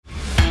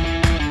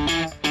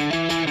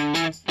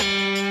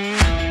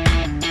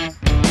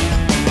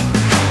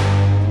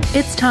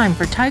It's time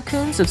for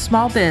Tycoons of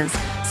Small Biz,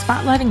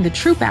 spotlighting the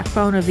true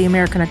backbone of the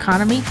American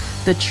economy,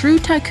 the true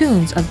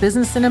tycoons of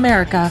business in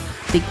America,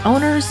 the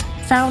owners,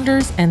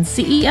 founders, and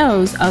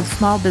CEOs of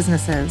small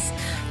businesses.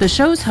 The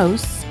show's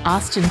hosts,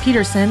 Austin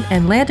Peterson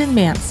and Landon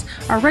Mance,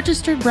 are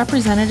registered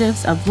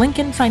representatives of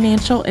Lincoln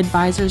Financial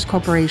Advisors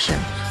Corporation,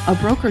 a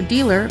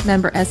broker-dealer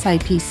member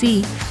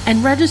SIPC,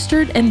 and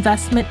registered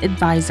investment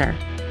advisor.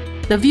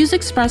 The views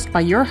expressed by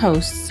your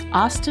hosts,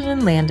 Austin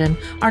and Landon,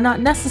 are not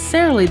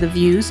necessarily the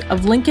views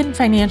of Lincoln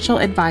Financial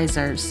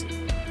Advisors.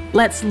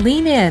 Let's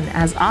lean in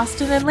as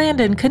Austin and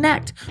Landon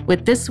connect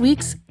with this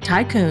week's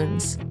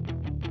Tycoons.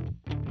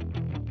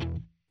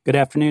 Good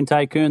afternoon,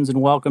 Tycoons, and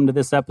welcome to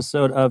this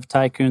episode of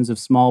Tycoons of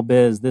Small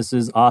Biz. This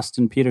is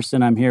Austin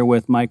Peterson. I'm here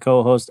with my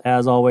co-host,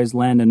 as always,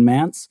 Landon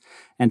Mance.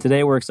 And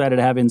today we're excited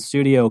to have in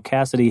studio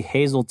Cassidy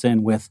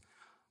Hazelton with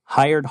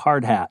Hired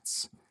Hard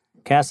Hats.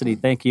 Cassidy,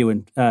 thank you,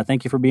 and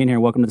thank you for being here.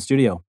 Welcome to the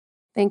studio.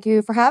 Thank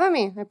you for having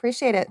me. I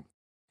appreciate it.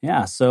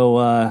 Yeah,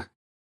 so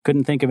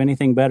couldn't think of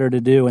anything better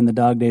to do in the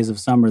dog days of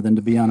summer than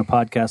to be on a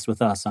podcast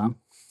with us, huh?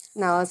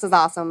 No, this is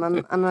awesome.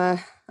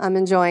 I'm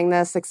enjoying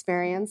this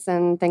experience,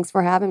 and thanks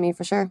for having me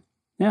for sure.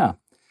 Yeah.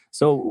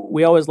 So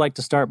we always like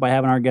to start by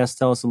having our guests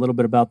tell us a little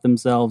bit about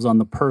themselves on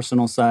the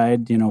personal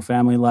side, you know,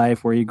 family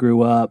life, where you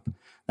grew up,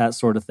 that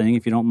sort of thing.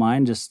 If you don't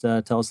mind, just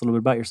tell us a little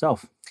bit about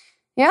yourself.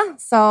 Yeah,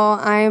 so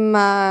I'm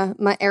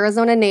an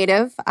Arizona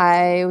native.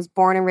 I was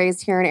born and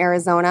raised here in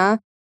Arizona.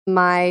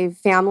 My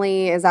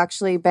family has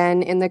actually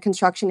been in the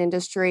construction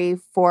industry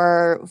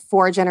for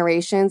 4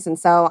 generations, and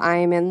so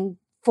I'm in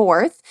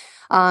 4th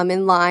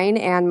in line,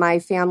 and my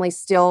family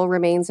still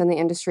remains in the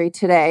industry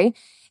today.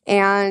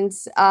 And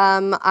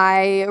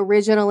I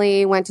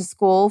originally went to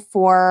school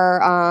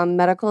for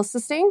medical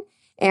assisting.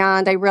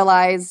 And I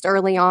realized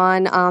early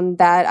on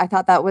that I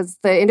thought that was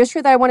the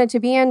industry that I wanted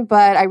to be in,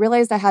 but I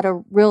realized I had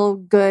a real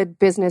good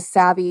business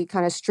savvy,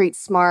 kind of street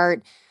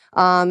smart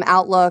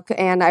outlook,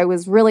 and I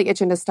was really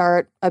itching to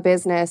start a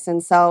business.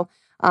 And so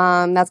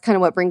that's kind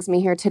of what brings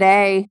me here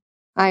today.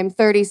 I'm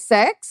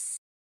 36.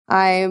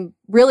 I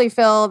really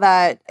feel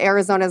that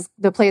Arizona is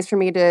the place for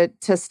me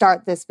to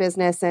start this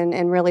business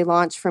and really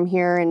launch from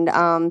here.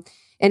 And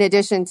in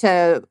addition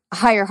to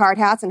Hire Hard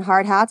Hats and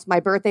Hard Hats, my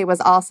birthday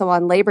was also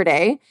on Labor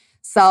Day.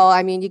 So,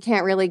 I mean, you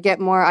can't really get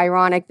more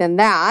ironic than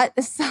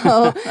that.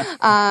 So,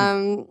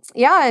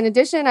 yeah, in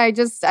addition,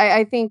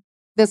 I think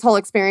this whole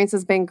experience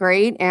has been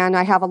great, and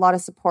I have a lot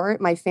of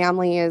support. My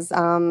family is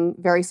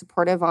very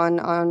supportive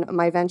on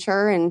my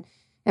venture and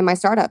my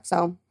startup.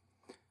 So,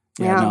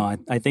 yeah. No,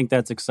 I think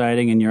that's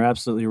exciting, and you're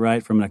absolutely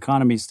right. From an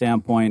economy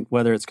standpoint,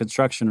 whether it's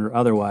construction or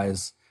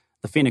otherwise,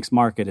 the Phoenix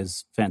market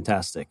is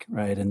fantastic,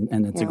 right?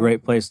 And it's a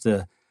great place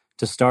to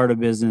start a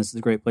business. It's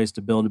a great place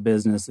to build a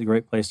business. It's a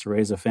great place to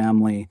raise a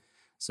family.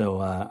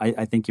 So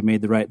I think you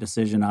made the right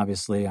decision,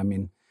 obviously. I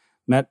mean,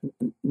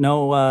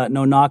 no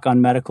knock on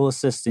medical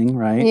assisting,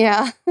 right?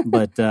 Yeah.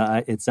 But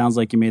it sounds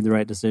like you made the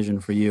right decision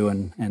for you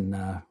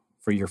and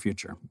for your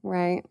future.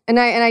 Right. And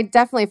I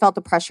definitely felt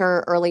the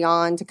pressure early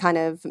on to kind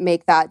of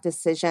make that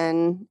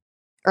decision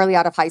early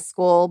out of high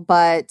school.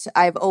 But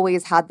I've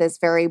always had this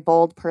very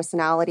bold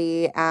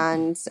personality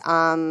and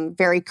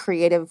very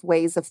creative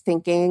ways of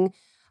thinking.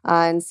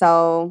 And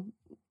so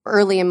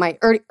early in my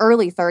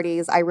early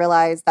 30s, I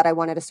realized that I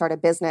wanted to start a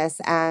business.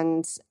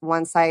 And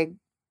once I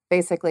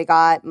basically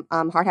got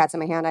hard hats in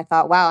my hand, I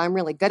thought, wow, I'm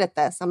really good at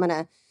this. I'm going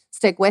to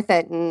stick with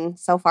it. And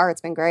so far,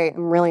 it's been great.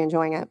 I'm really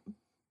enjoying it.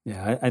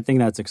 Yeah, I think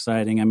that's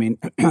exciting. I mean,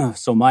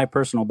 so my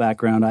personal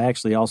background, I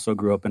actually also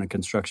grew up in a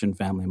construction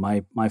family.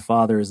 My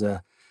father is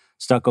a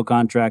stucco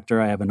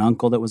contractor. I have an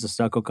uncle that was a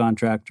stucco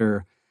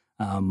contractor.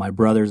 My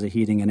brother's a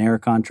heating and air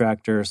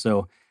contractor.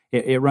 So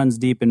it runs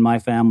deep in my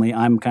family.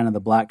 I'm kind of the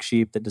black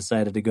sheep that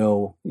decided to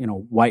go, you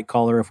know, white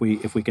collar, if we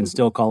can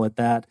still call it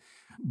that.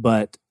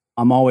 But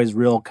I'm always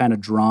real kind of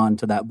drawn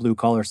to that blue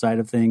collar side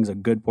of things. A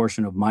good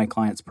portion of my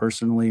clients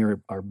personally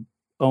are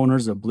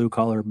owners of blue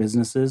collar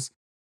businesses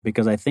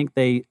because I think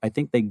they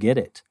get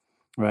it,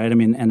 right? I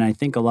mean, and I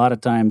think a lot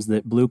of times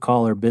that blue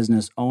collar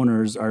business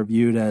owners are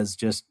viewed as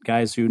just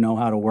guys who know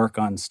how to work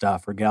on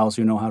stuff or gals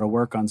who know how to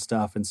work on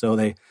stuff, and so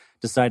they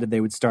decided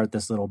they would start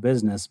this little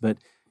business, but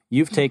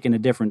you've taken a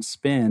different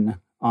spin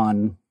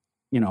on,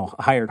 you know,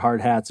 Hired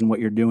Hard Hats and what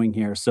you're doing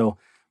here. So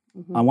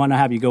I want to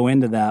have you go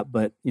into that,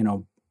 but, you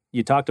know,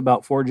 you talked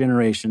about 4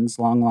 generations,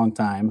 long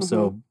time.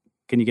 So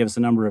can you give us a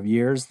number of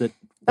years that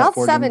about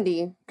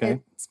 70. Okay.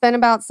 It's been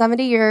about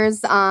 70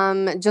 years.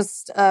 I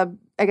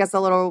guess a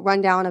little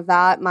rundown of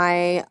that.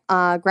 My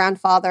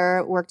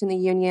grandfather worked in the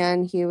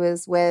union. He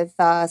was with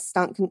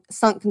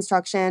Sunk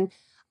Construction.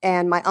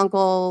 And my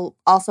uncle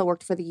also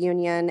worked for the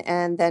union.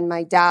 And then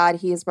my dad,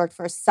 he has worked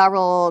for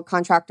several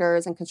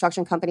contractors and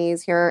construction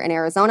companies here in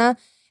Arizona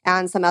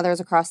and some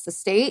others across the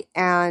state.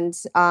 And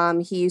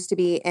he used to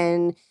be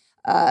in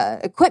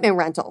equipment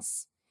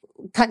rentals.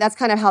 That's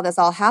kind of how this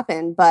all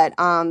happened. But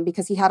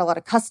because he had a lot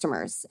of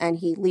customers and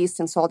he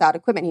leased and sold out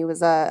equipment, he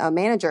was a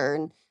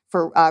manager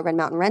for Red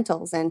Mountain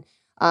Rentals. And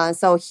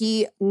so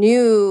he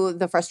knew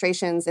the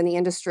frustrations in the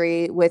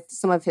industry with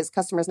some of his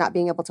customers not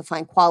being able to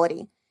find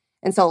quality.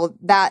 And so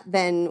that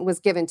then was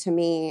given to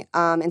me.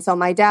 And so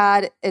my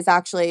dad is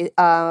actually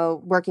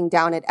working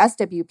down at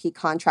SWP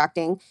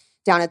Contracting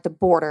down at the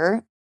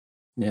border.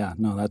 Yeah,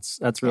 no,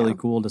 that's really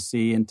cool to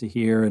see and to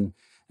hear. And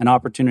an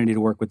opportunity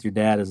to work with your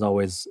dad is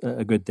always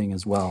a good thing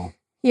as well.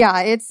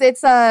 Yeah,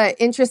 it's a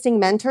interesting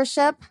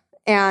mentorship.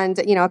 And,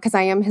 because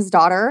I am his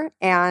daughter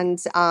and,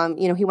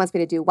 he wants me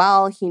to do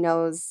well. He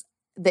knows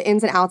the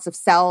ins and outs of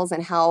sales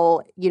and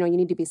how, you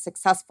need to be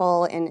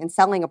successful in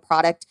selling a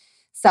product.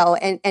 So,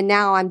 and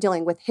now I'm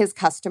dealing with his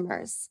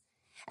customers.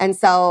 And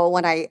so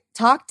when I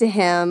talk to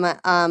him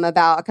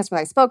about a customer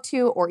I spoke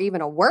to or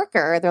even a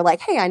worker, they're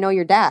like, hey, I know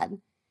your dad.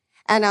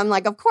 And I'm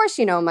like, of course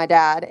you know my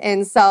dad.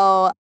 And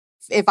so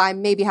if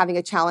I'm maybe having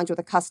a challenge with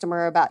a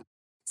customer about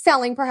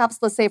selling, perhaps,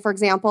 let's say, for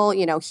example,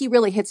 he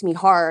really hits me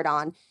hard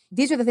on,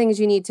 these are the things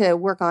you need to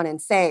work on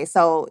and say.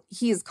 So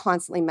he's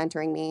constantly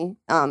mentoring me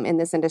in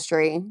this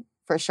industry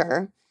for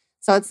sure.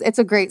 So it's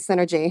a great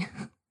synergy.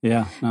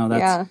 Yeah, no,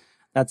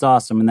 that's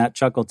awesome. And that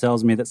chuckle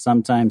tells me that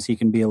sometimes he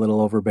can be a little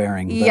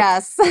overbearing. But,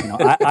 yes.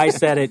 I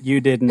said it,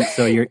 you didn't.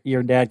 So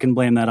your dad can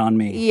blame that on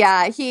me.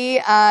 Yeah,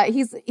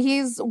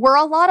 we're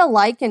a lot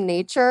alike in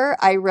nature.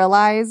 I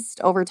realized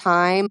over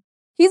time,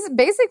 he's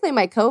basically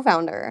my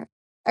co-founder.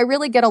 I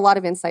really get a lot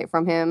of insight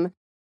from him.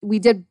 We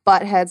did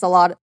butt heads a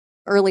lot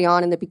early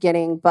on in the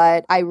beginning,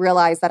 but I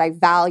realized that I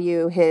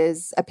value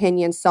his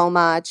opinion so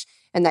much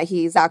and that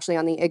he's actually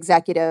on the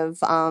executive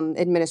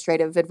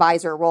administrative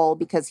advisor role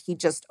because he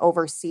just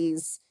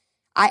oversees.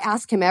 I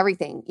ask him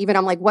everything. Even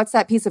I'm like, what's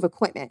that piece of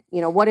equipment?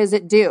 What does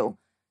it do?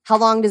 How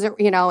long does it,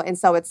 and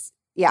so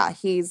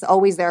he's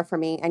always there for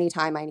me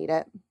anytime I need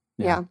it.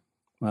 Yeah.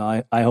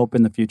 Well, I hope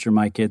in the future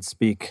my kids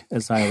speak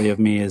as highly of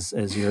me as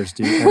yours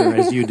do, or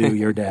as you do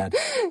your dad.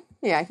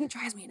 Yeah, he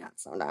drives me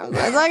nuts sometimes.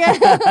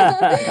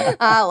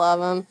 I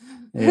love him.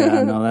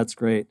 Yeah, no, that's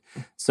great.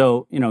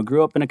 So,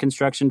 grew up in a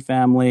construction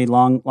family,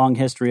 long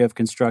history of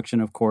construction,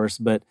 of course.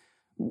 But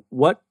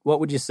what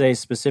would you say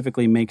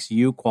specifically makes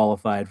you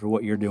qualified for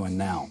what you're doing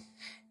now?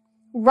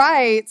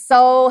 Right.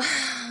 So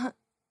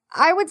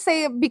I would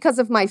say because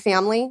of my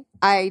family,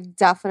 I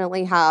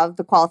definitely have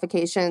the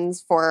qualifications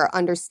for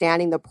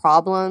understanding the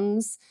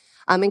problems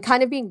and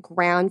kind of being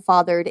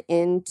grandfathered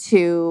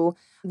into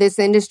this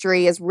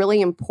industry is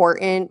really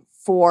important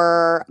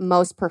for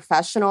most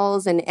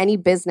professionals and any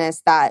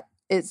business that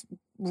is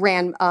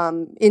ran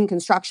in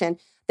construction.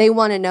 They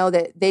want to know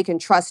that they can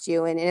trust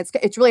you. And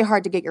it's really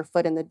hard to get your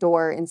foot in the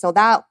door. And so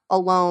that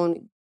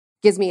alone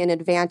gives me an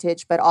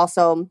advantage, but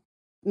also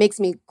makes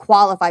me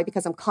qualified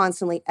because I'm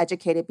constantly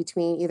educated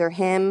between either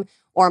him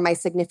or my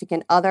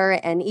significant other.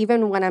 And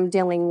even when I'm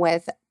dealing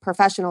with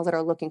professionals that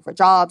are looking for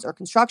jobs or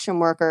construction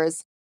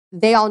workers,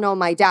 they all know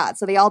my dad.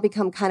 So they all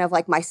become kind of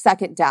like my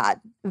second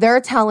dad.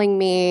 They're telling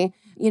me,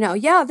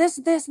 this,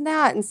 and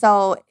that. And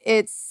so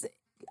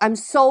I'm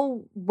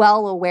so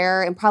well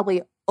aware and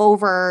probably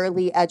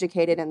overly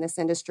educated in this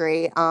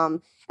industry.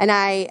 And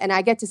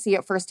I get to see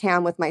it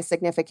firsthand with my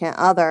significant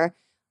other,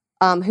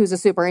 who's a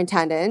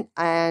superintendent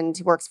and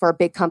works for a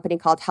big company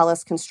called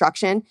Hellas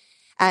Construction.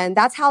 And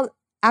that's how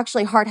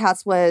actually Hard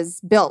Hats was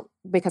built,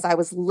 because I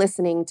was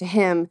listening to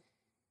him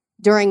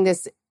during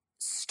this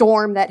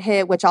storm that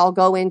hit, which I'll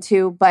go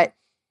into. But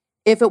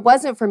if it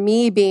wasn't for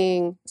me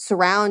being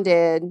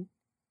surrounded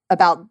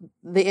about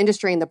the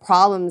industry and the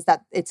problems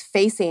that it's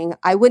facing,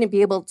 I wouldn't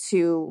be able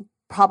to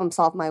problem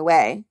solve my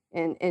way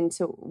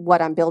into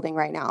what I'm building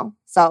right now.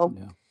 So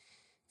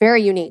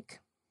very unique.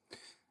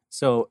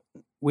 So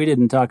we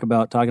didn't talking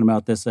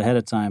about this ahead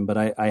of time, but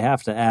I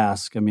have to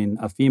ask,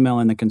 a female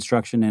in the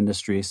construction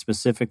industry,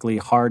 specifically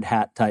hard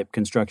hat type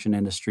construction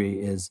industry,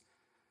 is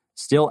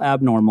still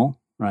abnormal,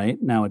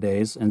 right,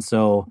 nowadays. And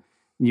so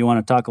you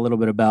want to talk a little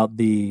bit about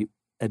the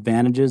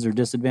advantages or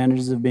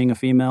disadvantages of being a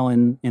female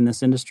in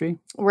this industry?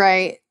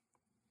 Right.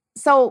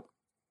 So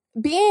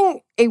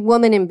being a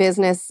woman in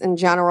business in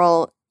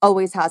general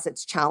always has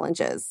its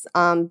challenges.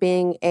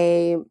 Being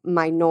a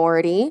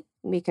minority,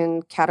 we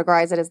can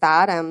categorize it as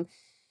that.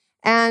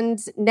 And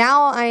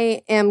now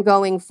I am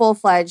going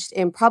full-fledged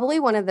in probably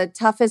one of the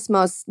toughest,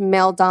 most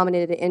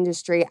male-dominated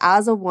industry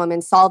as a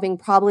woman, solving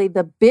probably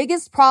the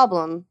biggest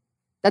problem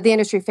that the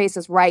industry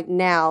faces right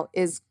now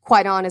is,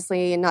 quite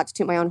honestly, and not to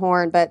toot my own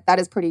horn, but that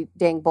is pretty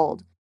dang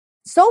bold.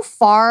 So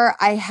far,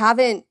 I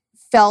haven't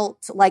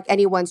felt like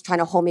anyone's trying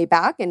to hold me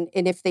back. And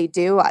if they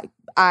do,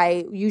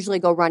 I usually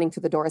go running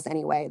through the doors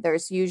anyway.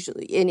 There's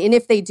usually, and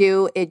if they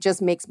do, it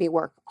just makes me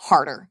work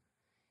harder.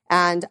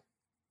 And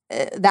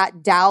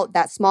that doubt,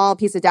 that small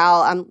piece of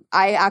doubt,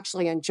 I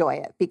actually enjoy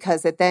it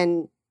because it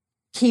then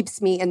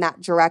keeps me in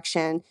that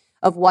direction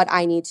of what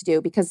I need to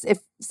do. Because if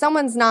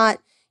someone's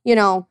not,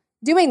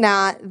 doing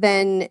that,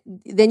 then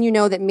you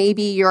know that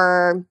maybe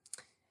you're,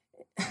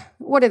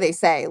 what do they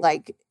say?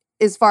 Like,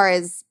 as far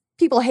as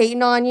people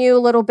hating on you a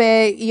little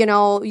bit,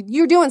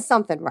 you're doing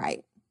something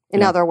right,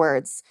 in other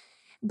words.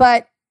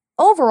 But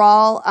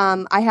overall,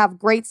 I have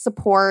great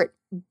support,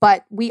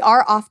 but we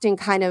are often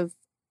kind of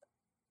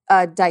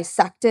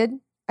dissected,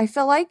 I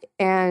feel like,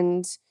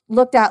 and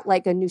looked at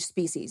like a new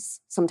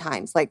species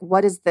sometimes. Like,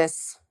 what is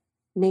this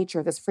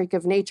nature, this freak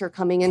of nature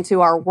coming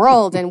into our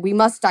world, and we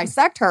must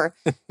dissect her.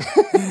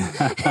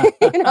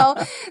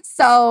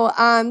 So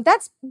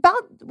that's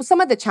about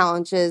some of the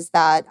challenges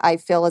that I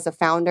feel as a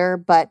founder,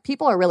 but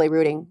people are really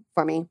rooting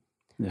for me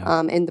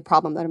in the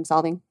problem that I'm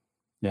solving.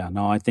 Yeah,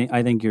 no, I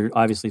think you're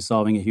obviously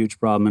solving a huge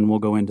problem, and we'll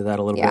go into that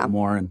a little bit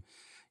more. And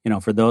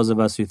for those of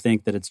us who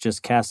think that it's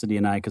just Cassidy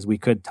and I, because we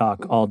could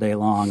talk all day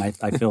long, I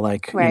feel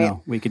like right.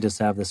 We could just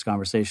have this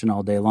conversation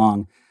all day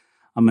long.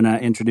 I'm going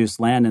to introduce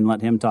Landon,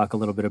 let him talk a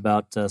little bit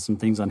about some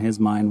things on his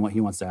mind, what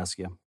he wants to ask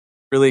you.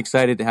 Really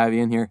excited to have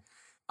you in here.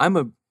 I'm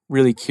a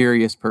really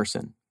curious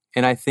person,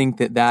 and I think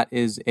that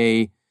is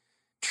a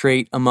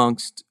trait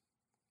amongst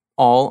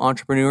all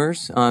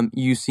entrepreneurs.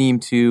 You seem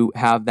to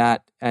have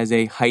that as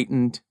a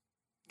heightened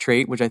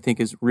trait, which I think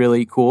is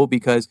really cool,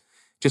 because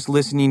just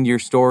listening to your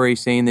story,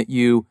 saying that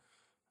you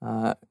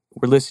were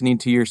listening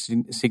to your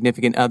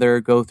significant other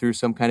go through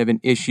some kind of an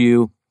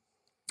issue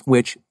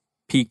which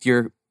piqued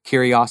your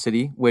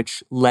curiosity,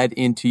 which led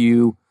into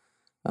you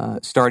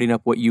starting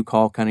up what you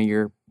call kind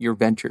of your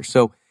venture.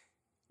 So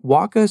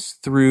walk us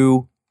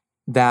through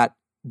that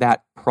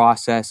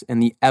process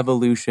and the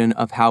evolution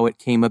of how it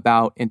came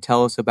about, and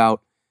tell us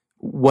about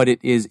what it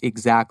is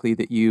exactly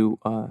that you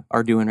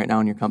are doing right now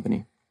in your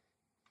company.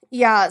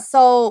 Yeah,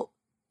 so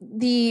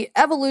the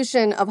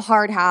evolution of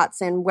Hard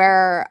Hats and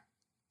where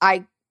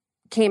I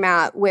came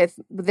at with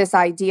this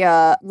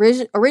idea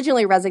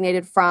originally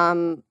resonated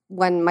from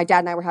when my dad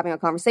and I were having a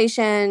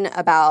conversation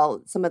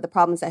about some of the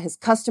problems that his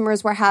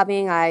customers were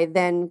having. I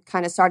then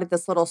kind of started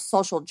this little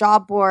social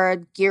job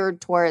board geared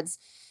towards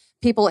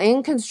people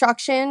in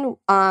construction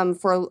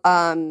for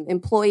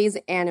employees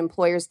and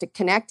employers to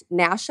connect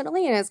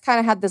nationally. And it's kind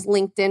of had this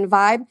LinkedIn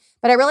vibe,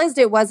 but I realized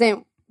it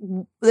wasn't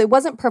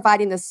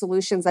providing the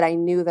solutions that I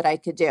knew that I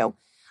could do.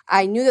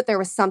 I knew that there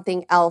was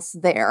something else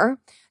there.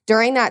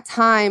 During that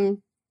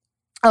time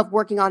of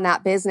working on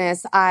that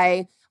business,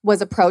 I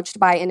was approached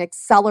by an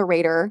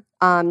accelerator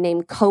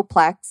named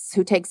Coplex,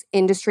 who takes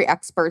industry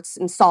experts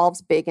and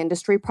solves big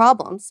industry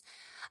problems.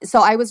 So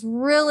I was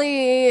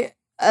really,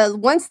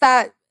 once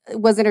that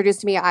was introduced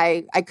to me,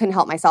 I couldn't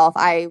help myself.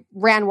 I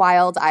ran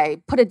wild.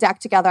 I put a deck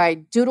together. I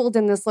doodled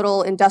in this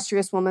little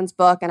industrious woman's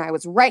book, and I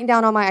was writing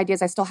down all my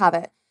ideas. I still have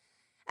it.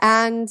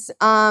 And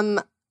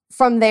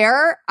from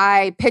there,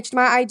 I pitched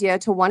my idea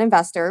to one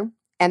investor,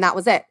 and that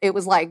was it. It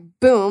was like,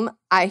 boom,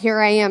 here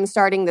I am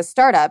starting this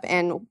startup,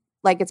 and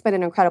it's been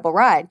an incredible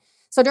ride.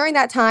 So during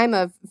that time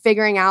of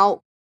figuring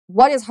out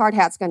what is Hard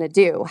Hats going to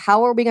do,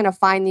 how are we going to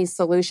find these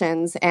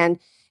solutions? And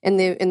in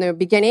the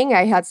beginning,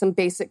 I had some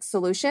basic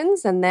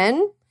solutions, and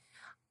then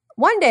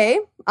one day,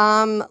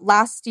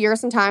 last year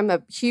sometime,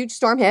 a huge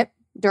storm hit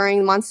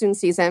during monsoon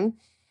season,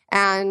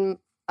 and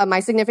my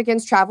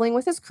significant's traveling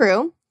with his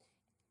crew.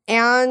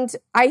 And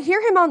I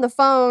hear him on the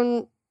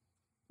phone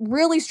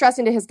really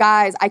stressing to his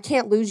guys, I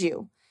can't lose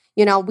you.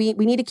 We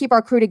need to keep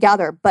our crew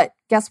together. But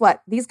guess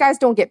what? These guys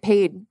don't get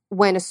paid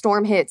when a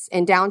storm hits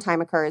and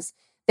downtime occurs.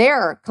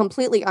 They're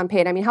completely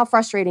unpaid. I mean, how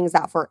frustrating is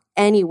that for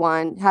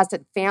anyone who has a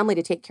family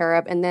to take care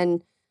of, and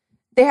then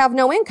they have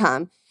no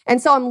income?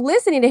 And so I'm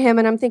listening to him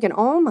and I'm thinking,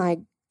 oh my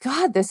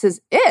God, this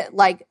is it.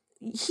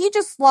 He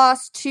just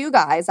lost 2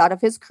 guys out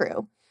of his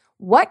crew.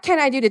 What can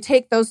I do to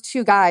take those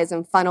 2 guys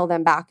and funnel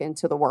them back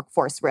into the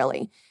workforce,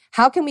 really?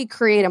 How can we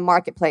create a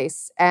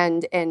marketplace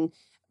and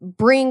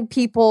bring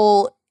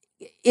people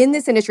in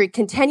this industry,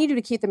 continue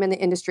to keep them in the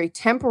industry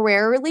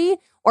temporarily,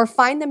 or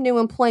find them new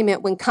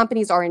employment when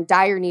companies are in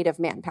dire need of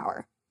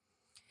manpower?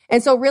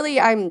 And so really,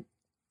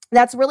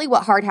 that's really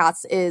what Hard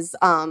Hats is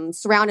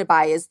surrounded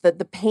by, is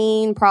the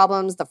pain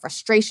problems, the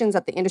frustrations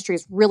that the industry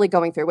is really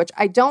going through, which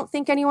I don't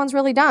think anyone's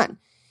really done.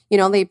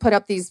 They put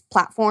up these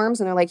platforms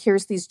and they're like,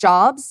 here's these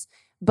jobs.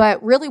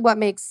 But really what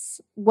makes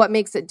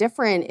it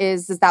different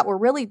is that we're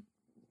really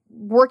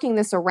working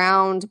this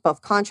around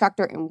both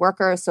contractor and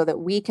worker so that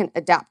we can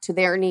adapt to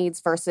their needs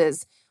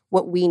versus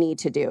what we need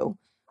to do.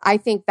 I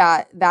think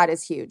that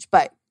is huge.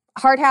 But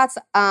Hard Hats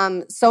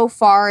so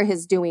far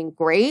is doing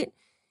great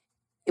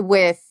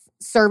with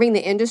serving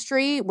the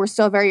industry. We're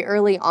still very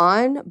early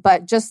on,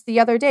 but just the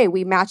other day,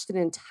 we matched an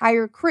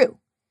entire crew.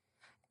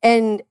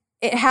 And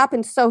it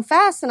happened so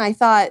fast. And I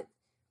thought,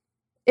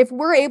 if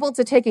we're able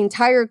to take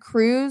entire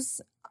crews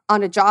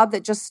on a job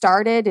that just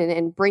started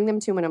and bring them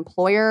to an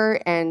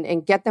employer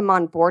and get them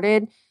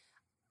onboarded,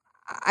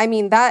 I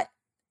mean, that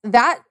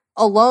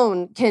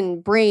alone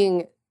can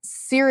bring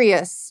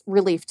serious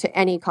relief to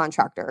any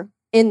contractor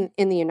in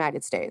the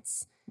United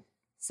States.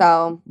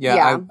 So,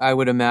 yeah. I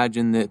would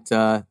imagine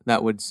that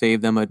that would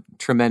save them a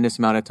tremendous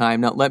amount of time.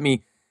 Now, let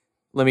me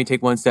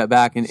take one step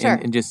back and, Sure.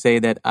 and just say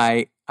that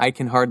I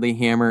can hardly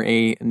hammer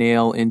a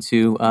nail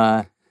into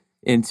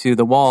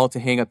the wall to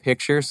hang a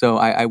picture. So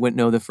I wouldn't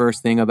know the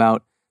first thing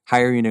about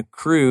hiring a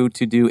crew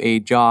to do a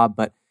job,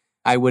 but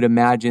I would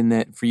imagine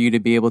that for you to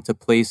be able to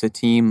place a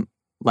team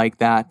like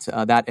that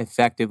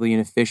effectively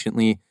and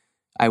efficiently,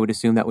 I would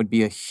assume that would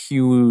be a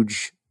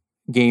huge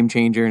game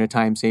changer and a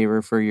time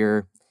saver for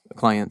your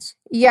clients.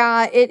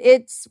 Yeah,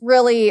 it's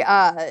really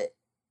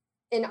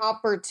an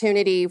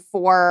opportunity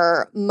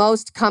for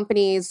most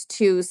companies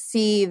to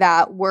see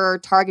that we're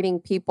targeting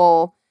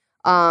people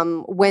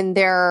when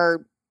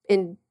they're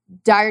in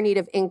dire need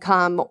of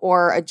income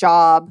or a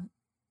job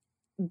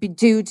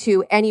due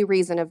to any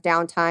reason of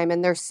downtime.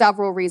 And there's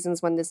several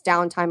reasons when this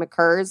downtime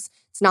occurs.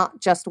 It's not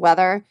just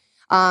weather.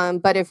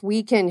 But if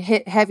we can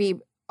hit heavy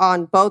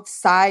on both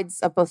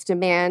sides of both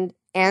demand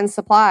and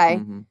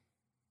supply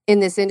in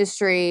this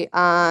industry,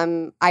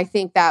 I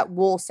think that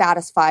will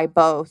satisfy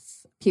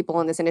both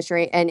people in this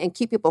industry and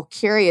keep people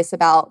curious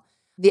about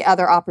the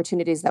other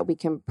opportunities that we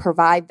can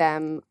provide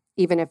them,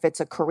 even if it's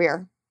a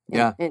career.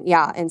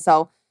 And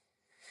so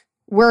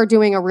we're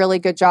doing a really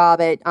good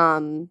job at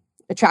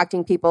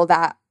attracting people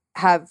that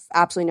have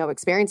absolutely no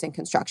experience in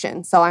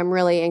construction. So I'm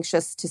really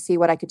anxious to see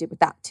what I could do with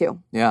that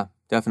too. Yeah,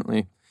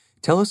 definitely.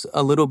 Tell us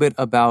a little bit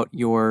about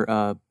your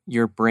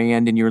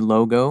brand and your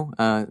logo.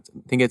 I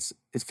think it's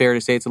fair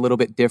to say it's a little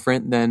bit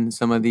different than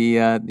some of the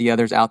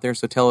others out there.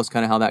 So tell us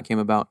kind of how that came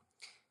about.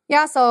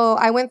 Yeah, so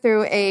I went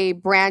through a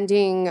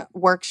branding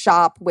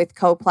workshop with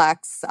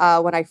Coplex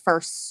when I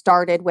first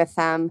started with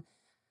them.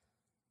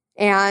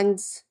 And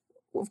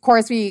of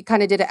course, we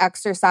kind of did an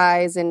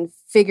exercise in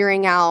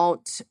figuring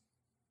out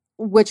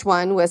which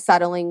one was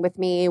settling with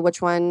me,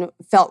 which one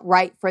felt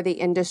right for the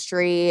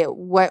industry,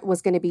 what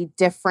was going to be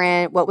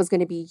different, what was going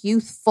to be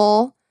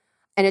youthful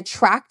and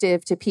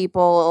attractive to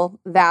people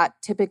that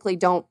typically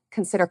don't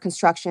consider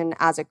construction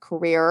as a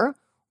career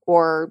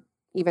or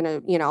even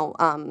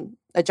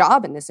a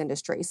job in this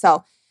industry.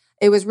 So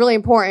it was really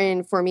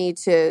important for me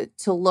to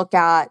look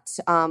at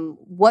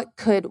what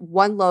could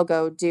one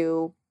logo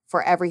do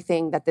for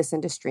everything that this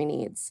industry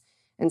needs.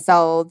 And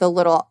so the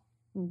little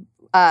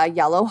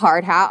yellow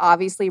hard hat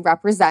obviously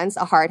represents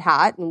a hard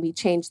hat, and we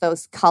changed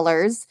those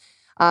colors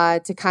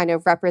to kind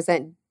of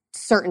represent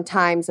certain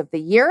times of the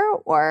year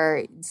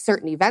or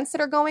certain events that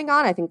are going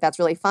on. I think that's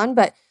really fun.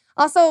 But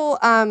also,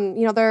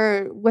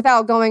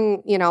 without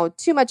going,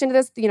 too much into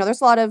this,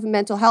 there's a lot of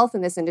mental health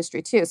in this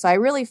industry too. So I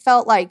really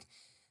felt like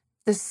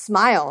the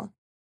smile.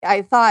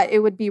 I thought it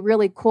would be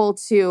really cool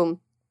to,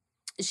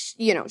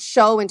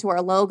 show into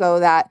our logo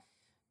that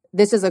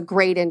this is a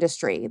great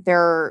industry.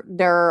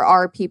 There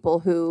are people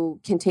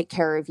who can take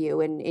care of you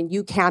and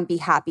you can be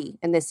happy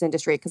in this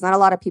industry because not a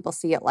lot of people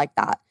see it like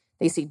that.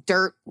 They see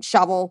dirt,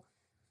 shovel,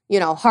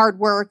 hard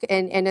work,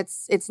 and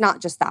it's not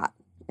just that.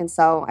 And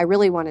so I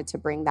really wanted to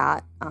bring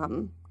that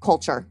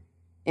culture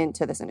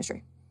into this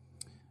industry.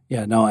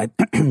 Yeah, no,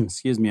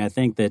 excuse me. I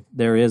think that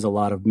there is a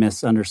lot of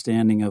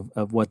misunderstanding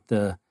of what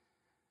the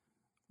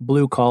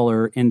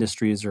blue-collar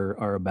industries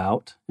are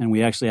about. And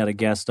we actually had a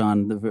guest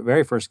on, the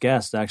very first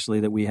guest actually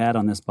that we had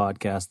on this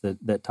podcast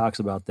that talks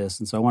about this.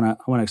 And so I want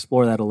to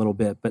explore that a little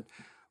bit. But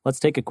let's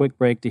take a quick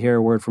break to hear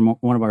a word from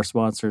one of our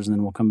sponsors, and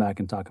then we'll come back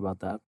and talk about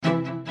that.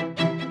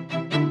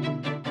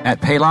 At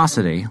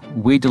Paylocity,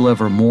 we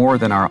deliver more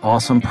than our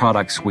awesome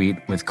product suite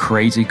with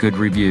crazy good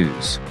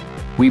reviews.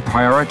 We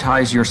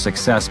prioritize your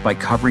success by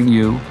covering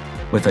you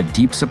with a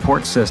deep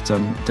support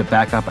system to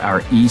back up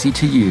our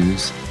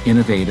easy-to-use,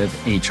 innovative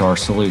HR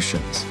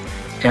solutions.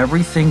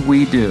 Everything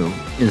we do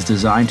is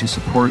designed to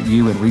support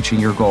you in reaching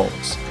your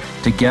goals.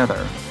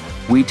 Together,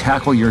 we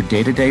tackle your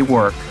day-to-day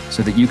work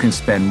so that you can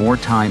spend more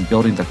time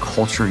building the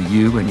culture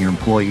you and your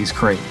employees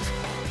crave.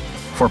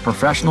 For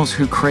professionals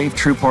who crave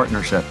true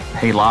partnership,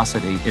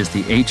 Paylocity is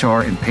the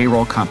HR and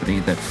payroll company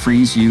that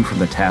frees you from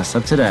the tasks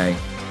of today,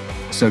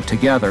 so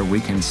together we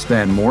can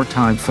spend more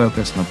time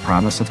focused on the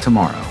promise of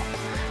tomorrow.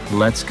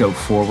 Let's go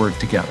forward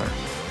together.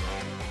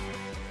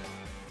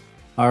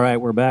 All right,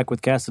 we're back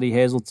with Cassidy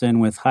Hazelton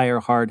with Hire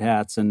Hard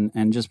Hats.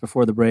 And just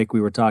before the break, we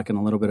were talking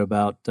a little bit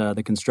about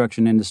the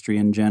construction industry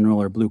in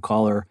general, or blue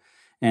collar,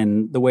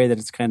 and the way that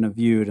it's kind of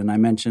viewed. And I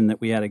mentioned that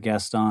we had a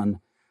guest on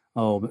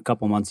a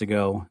couple months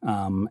ago,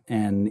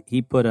 and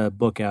he put a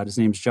book out. His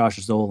name's Josh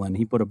Zolan.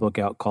 He put a book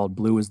out called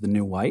Blue is the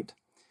New White.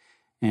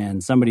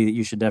 And somebody that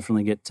you should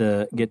definitely get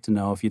to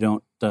know. If you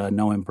don't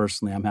know him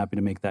personally, I'm happy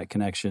to make that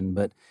connection.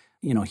 But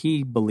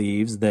he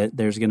believes that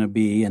there's going to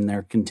be, and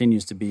there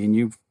continues to be,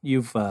 and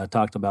you've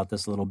talked about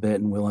this a little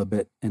bit, and will a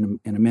bit in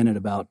a minute,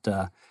 about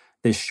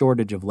this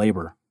shortage of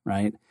labor,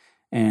 right?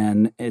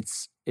 And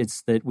it's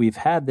that we've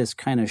had this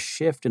kind of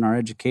shift in our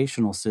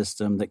educational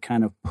system that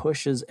kind of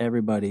pushes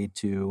everybody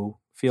to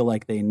feel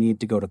like they need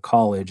to go to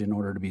college in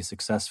order to be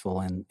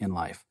successful in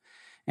life.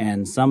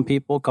 And some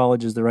people,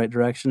 college is the right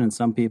direction, and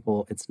some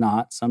people, it's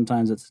not.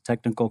 Sometimes it's a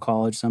technical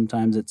college.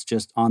 Sometimes it's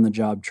just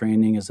on-the-job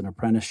training as an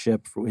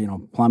apprenticeship for,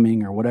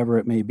 plumbing or whatever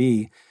it may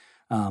be,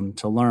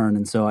 to learn.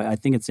 And so I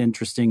think it's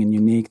interesting and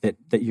unique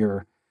that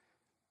you're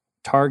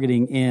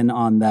targeting in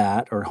on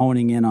that or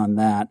honing in on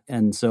that.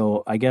 And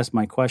so I guess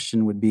my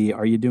question would be,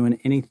 are you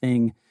doing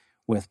anything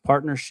with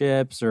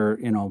partnerships or,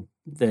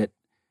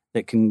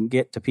 that can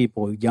get to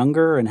people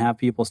younger and have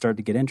people start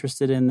to get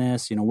interested in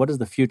this? What does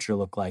the future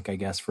look like, I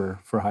guess, for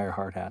Hire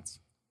Hard Hats?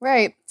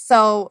 Right.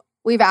 So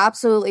we've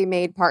absolutely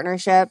made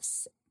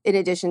partnerships in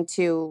addition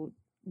to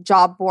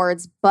job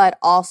boards, but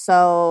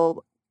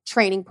also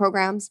training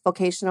programs,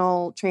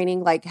 vocational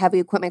training, like Heavy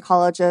Equipment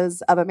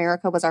Colleges of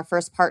America was our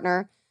first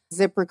partner.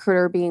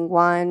 ZipRecruiter being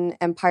one.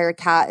 Empire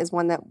Cat is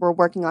one that we're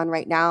working on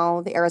right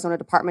now. The Arizona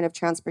Department of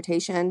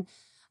Transportation,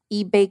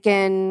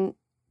 eBacon,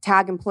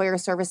 Tag Employer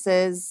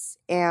Services,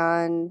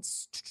 and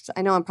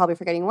I know I'm probably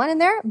forgetting one in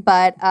there,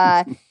 but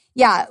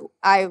yeah,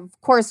 I of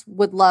course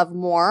would love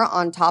more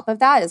on top of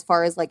that as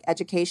far as like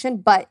education.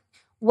 But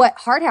what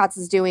Hard Hats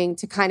is doing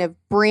to kind of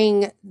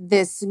bring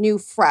this new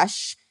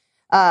fresh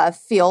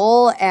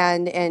feel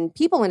and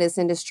people in this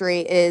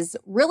industry is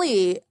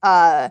really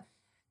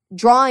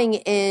drawing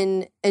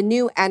in a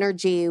new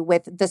energy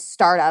with the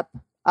startup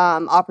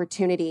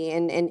opportunity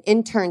and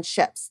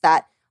internships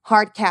that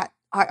Hard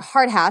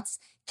Hats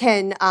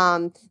can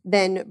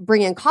then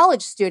bring in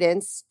college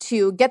students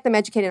to get them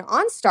educated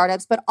on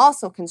startups, but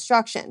also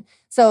construction.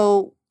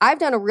 So I've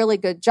done a really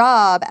good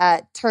job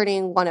at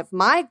turning one of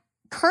my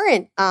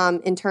current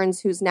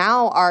interns, who's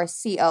now our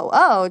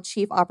COO,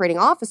 Chief Operating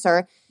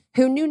Officer,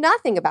 who knew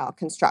nothing about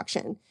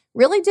construction,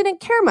 really didn't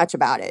care much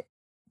about it,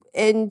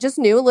 and just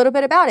knew a little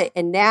bit about it.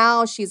 And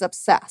now she's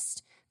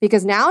obsessed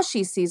because now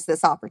she sees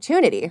this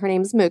opportunity. Her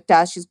name's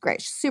Mukta. She's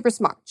great. She's super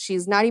smart.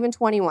 She's not even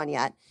 21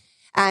 yet.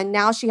 And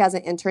now she has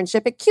an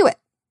internship at Kiewit.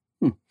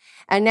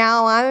 And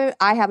now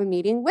I have a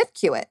meeting with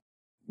Kiewit.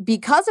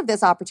 Because of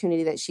this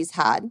opportunity that she's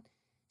had,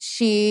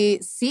 she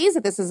sees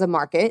that this is a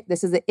market,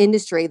 this is an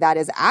industry that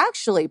is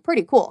actually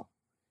pretty cool.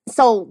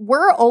 So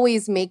we're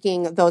always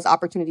making those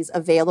opportunities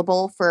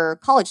available for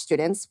college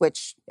students,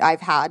 which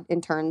I've had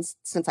interns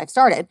since I've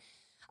started.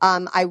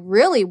 I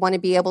really want to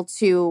be able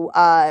to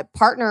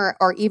partner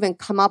or even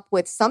come up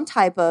with some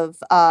type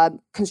of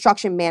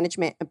construction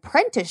management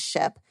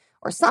apprenticeship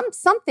or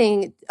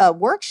something, a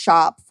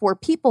workshop for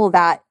people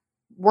that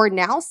we're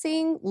now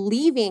seeing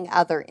leaving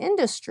other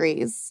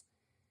industries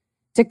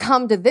to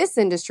come to this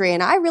industry.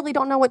 And I really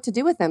don't know what to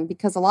do with them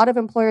because a lot of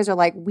employers are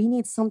like, we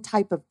need some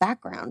type of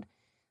background.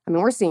 I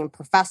mean, we're seeing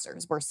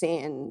professors, we're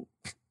seeing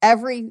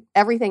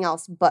everything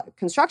else but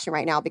construction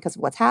right now because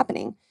of what's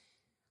happening.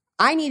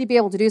 I need to be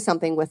able to do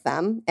something with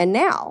them and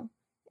now.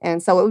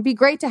 And so it would be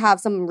great to have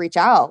someone reach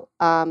out,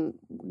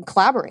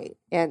 collaborate,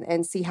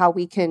 and see how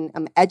we can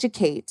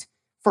educate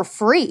for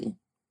free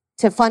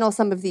to funnel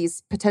some of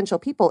these potential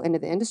people into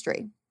the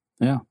industry.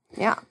 Yeah.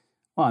 Yeah.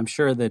 Well, I'm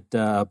sure that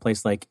a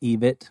place like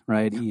EVIT,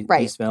 right?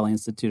 East Valley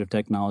Institute of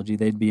Technology,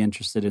 they'd be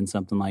interested in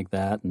something like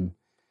that. And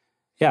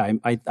yeah,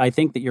 I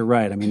think that you're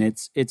right. I mean,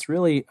 it's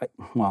really,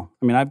 well,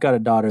 I mean, I've got a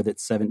daughter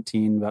that's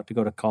 17, about to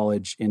go to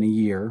college in a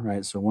year,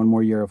 right? So one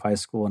more year of high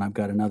school, and I've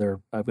got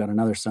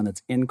another son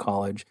that's in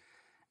college.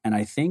 And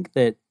I think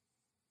that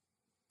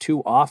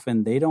too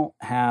often they don't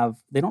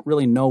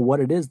really know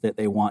what it is that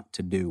they want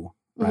to do,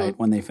 right?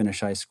 When they finish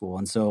high school.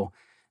 And so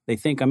they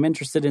think I'm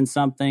interested in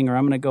something, or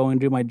I'm going to go and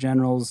do my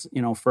generals,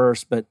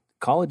 first, but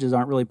colleges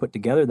aren't really put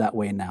together that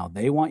way now.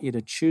 They want you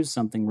to choose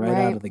something right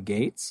out of the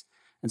gates.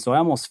 And so I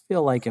almost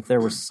feel like if there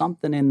was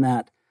something in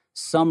that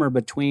summer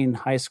between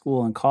high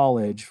school and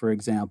college, for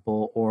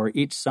example, or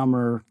each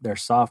summer, their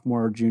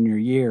sophomore or junior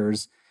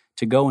years,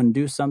 to go and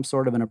do some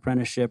sort of an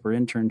apprenticeship or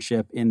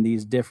internship in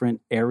these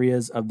different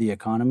areas of the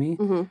economy,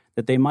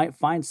 that they might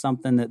find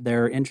something that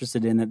they're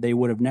interested in that they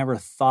would have never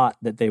thought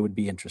that they would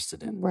be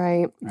interested in.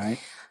 Right.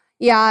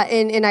 Yeah,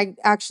 and I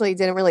actually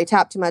didn't really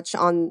tap too much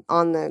on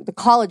the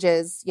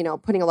colleges,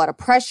 putting a lot of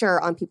pressure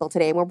on people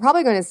today. And we're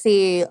probably going to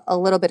see a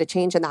little bit of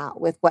change in that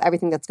with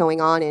everything that's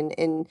going on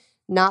and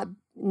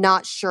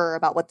not sure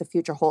about what the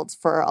future holds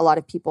for a lot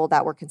of people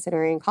that were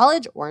considering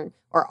college or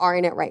are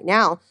in it right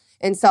now.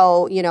 And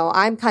so,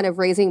 I'm kind of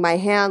raising my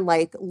hand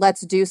like,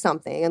 let's do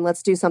something and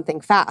let's do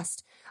something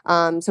fast.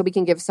 So we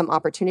can give some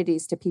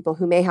opportunities to people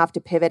who may have to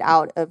pivot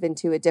out of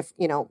into a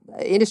different,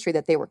 industry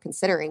that they were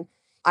considering.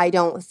 I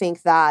don't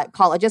think that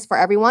college is for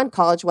everyone.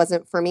 College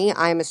wasn't for me.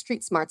 I'm a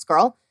street smarts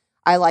girl.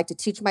 I like to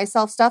teach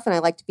myself stuff and I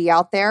like to be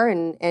out there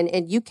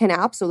and you can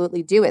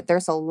absolutely do it.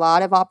 There's a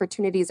lot of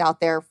opportunities out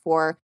there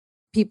for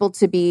people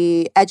to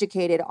be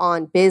educated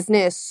on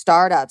business,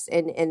 startups,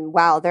 and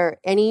wow, there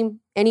any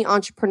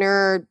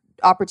entrepreneur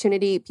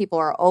opportunity, people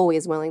are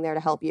always willing there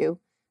to help you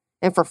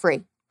and for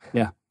free.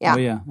 Yeah. Oh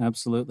yeah,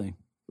 absolutely.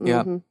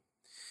 Yeah.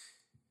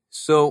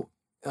 So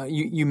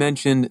you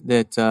mentioned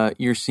that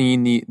you're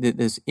seeing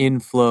this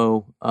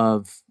inflow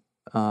of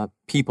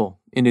people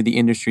into the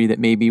industry that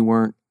maybe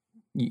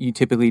you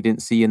typically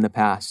didn't see in the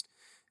past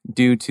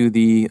due to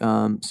the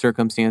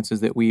circumstances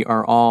that we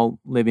are all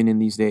living in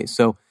these days.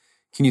 So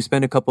can you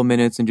spend a couple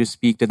minutes and just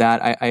speak to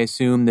that? I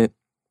assume that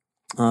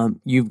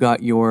you've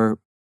got your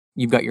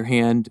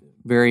hand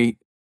very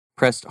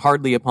pressed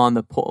hardly upon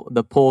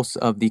the pulse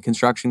of the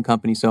construction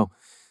company. So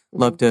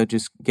love to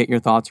just get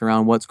your thoughts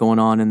around what's going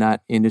on in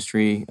that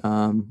industry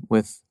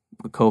with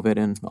COVID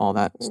and all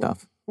that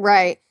stuff.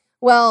 Right.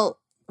 Well,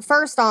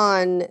 first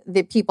on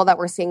the people that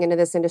we're seeing into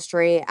this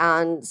industry,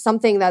 and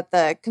something that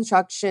the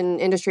construction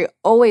industry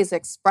always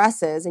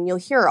expresses, and you'll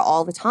hear it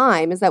all the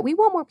time, is that we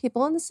want more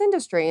people in this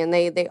industry. And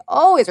they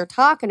always are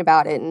talking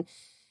about it. And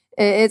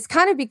it's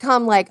kind of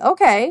become like,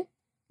 okay,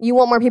 you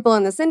want more people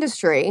in this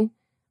industry.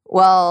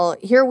 Well,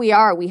 here we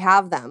are. We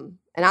have them.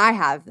 And I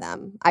have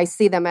them. I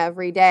see them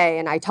every day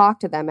and I talk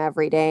to them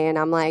every day. And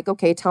I'm like,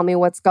 okay, tell me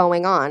what's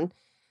going on.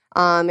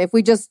 If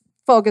we just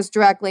focus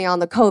directly on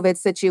the COVID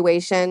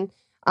situation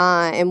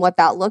and what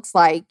that looks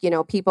like,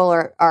 people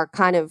are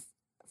kind of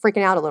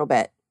freaking out a little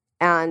bit.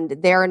 And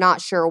they're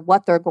not sure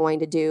what they're going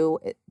to do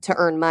to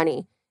earn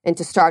money and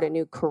to start a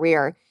new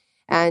career.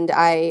 And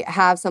I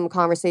have some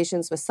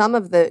conversations with some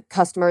of the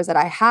customers that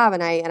I have,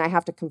 and I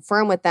have to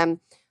confirm with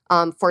them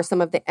for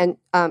some of the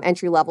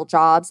entry-level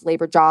jobs,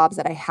 labor jobs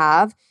that I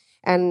have.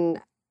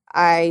 And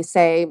I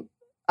say,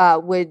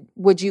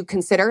 would you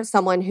consider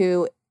someone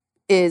who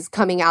is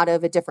coming out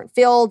of a different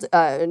field,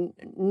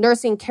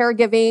 nursing,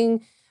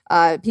 caregiving,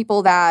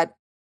 people that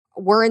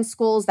were in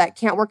schools that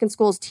can't work in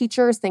schools,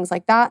 teachers, things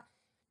like that?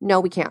 No,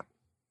 we can't.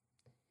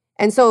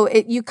 And so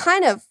you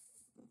kind of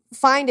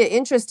find it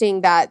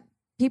interesting that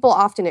people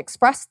often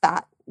express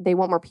that they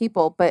want more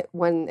people, but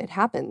when it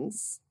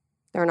happens,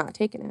 they're not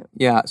taking it.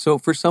 Yeah. So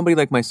for somebody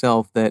like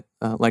myself that,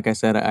 like I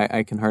said,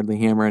 I can hardly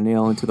hammer a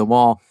nail into the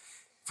wall.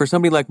 For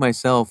somebody like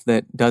myself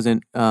that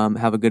doesn't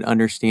have a good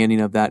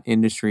understanding of that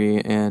industry,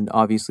 and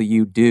obviously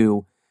you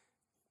do,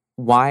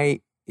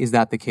 why is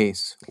that the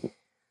case?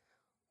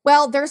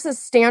 Well, there's a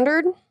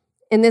standard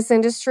in this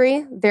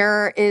industry.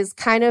 There is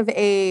kind of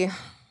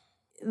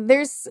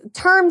there's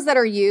terms that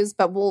are used,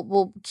 but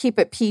we'll keep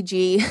it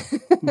PG.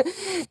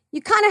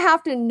 You kind of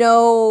have to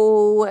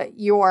know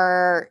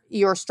your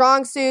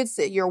strong suits,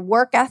 your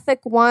work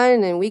ethic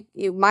one, and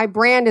my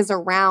brand is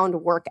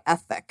around work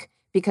ethic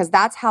because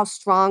that's how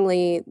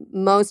strongly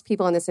most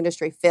people in this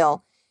industry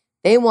feel.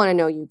 They want to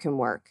know you can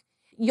work.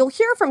 You'll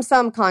hear from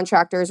some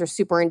contractors or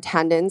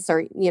superintendents,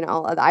 or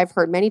I've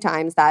heard many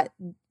times that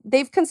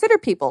they've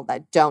considered people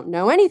that don't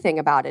know anything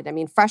about it. I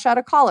mean, fresh out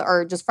of college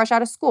or just fresh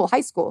out of school,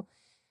 high school.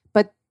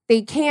 But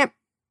they can't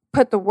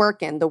put the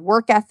work in. The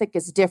work ethic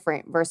is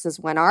different versus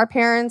when our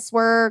parents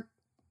were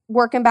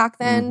working back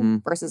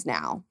then versus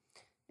now.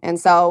 And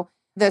so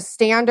the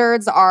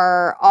standards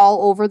are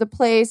all over the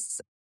place,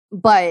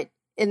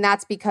 and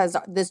that's because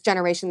this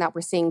generation that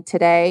we're seeing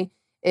today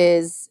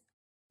is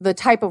the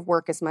type of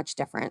work is much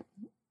different.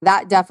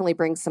 That definitely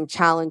brings some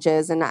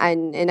challenges. And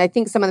I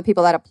think some of the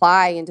people that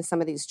apply into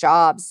some of these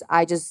jobs,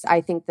 I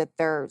think that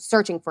they're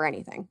searching for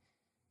anything.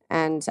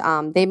 And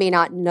they may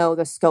not know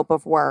the scope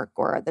of work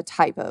or the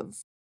type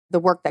of the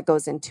work that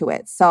goes into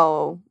it.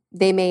 So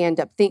they may end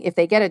up if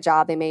they get a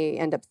job, they may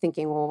end up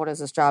thinking, well, what is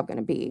this job going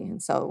to be?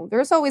 And so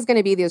there's always going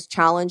to be these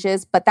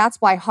challenges, but that's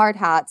why Hard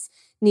Hats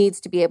needs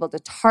to be able to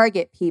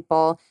target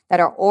people that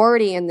are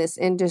already in this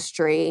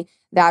industry,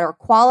 that are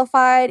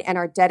qualified and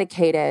are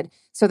dedicated,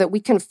 so that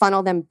we can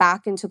funnel them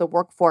back into the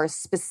workforce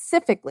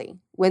specifically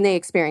when they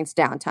experience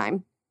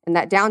downtime. And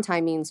that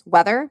downtime means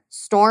weather,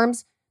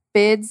 storms,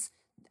 bids,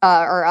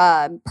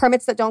 or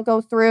permits that don't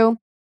go through.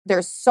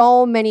 There's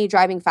so many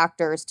driving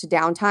factors to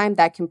downtime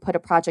that can put a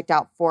project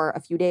out for a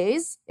few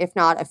days, if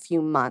not a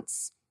few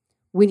months.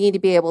 We need to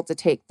be able to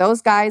take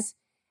those guys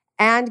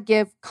and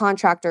give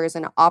contractors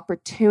an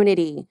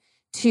opportunity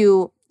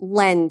to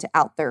lend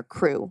out their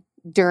crew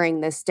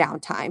during this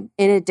downtime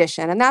in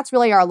addition. And that's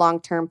really our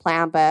long-term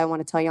plan, but I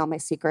want to tell you all my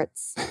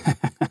secrets.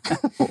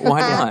 Why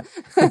not?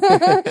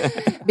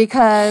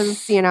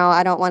 Because,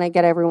 I don't want to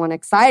get everyone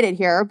excited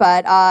here,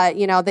 but,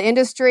 the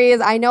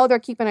industry I know they're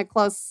keeping a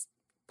close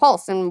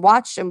pulse and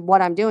watch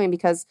what I'm doing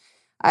because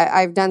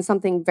I've done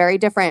something very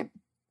different.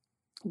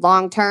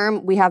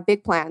 Long-term, we have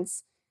big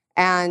plans.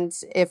 And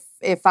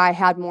if I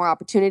had more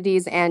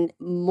opportunities and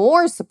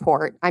more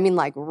support, I mean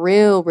like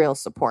real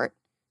support.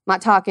 I'm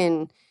not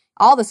talking,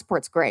 all the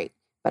support's great,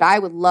 but I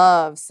would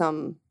love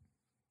some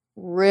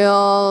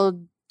real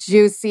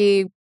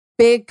juicy,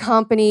 big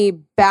company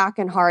back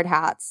in Hard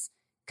Hats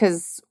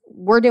because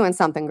we're doing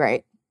something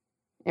great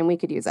and we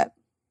could use it.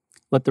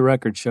 Let the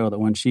record show that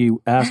when she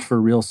asked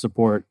for real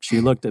support, she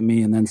looked at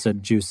me and then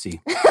said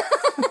juicy.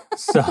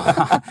 So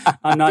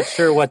I'm not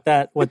sure what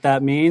that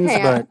means,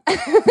 but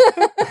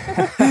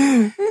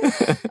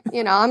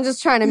I'm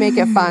just trying to make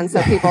it fun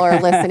so people are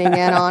listening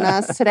in on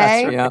us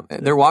today. Yeah,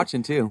 they're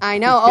watching too. I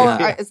know.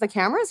 Oh, is the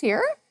cameras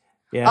here?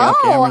 Yeah.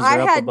 Oh, I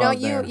had no.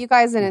 You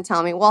guys didn't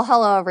tell me. Well,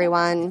 hello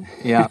everyone.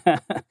 Yeah.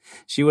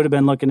 She would have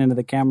been looking into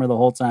the camera the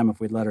whole time if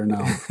we'd let her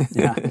know.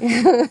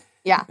 Yeah.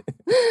 Yeah.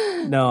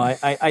 No,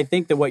 I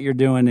think that what you're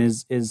doing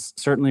is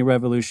certainly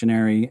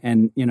revolutionary.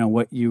 And,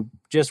 what you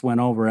just went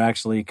over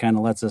actually kind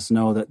of lets us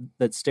know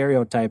that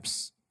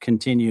stereotypes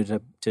continue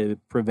to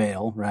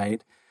prevail,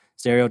 right?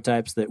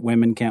 Stereotypes that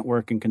women can't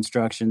work in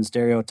construction,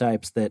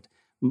 stereotypes that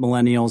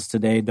millennials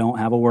today don't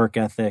have a work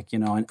ethic,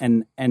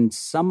 and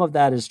some of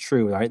that is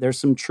true, right? There's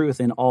some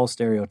truth in all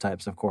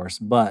stereotypes, of course,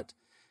 but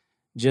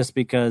just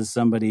because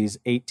somebody's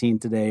 18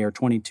 today or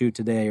 22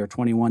 today or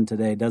 21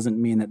 today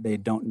doesn't mean that they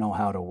don't know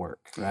how to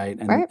work, right?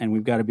 And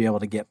we've got to be able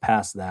to get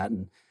past that.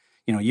 And,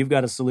 you've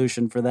got a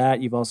solution for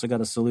that. You've also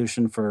got a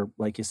solution for,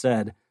 like you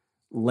said,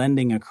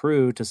 lending a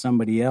crew to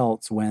somebody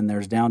else when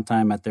there's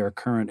downtime at their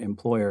current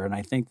employer. And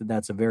I think that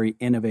that's a very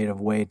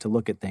innovative way to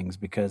look at things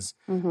because,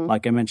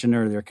 like I mentioned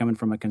earlier, coming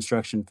from a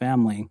construction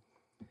family,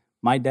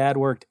 My dad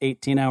worked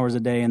 18 hours a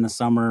day in the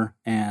summer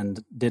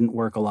and didn't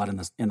work a lot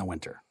in the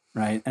winter,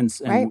 right? And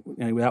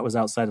that was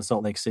outside of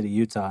Salt Lake City,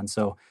 Utah. And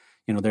so,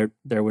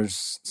 there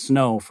was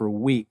snow for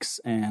weeks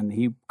and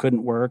he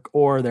couldn't work,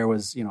 or there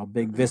was,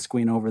 big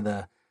visqueen over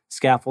the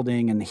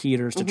scaffolding and the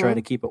heaters to try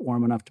to keep it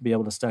warm enough to be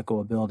able to stucco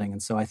a building.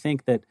 And so I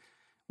think that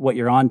what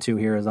you're onto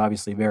here is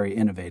obviously very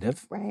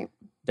innovative. Right.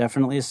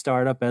 Definitely a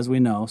startup, as we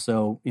know.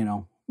 So,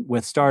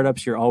 with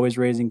startups, you're always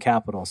raising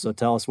capital. So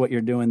tell us what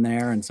you're doing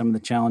there and some of the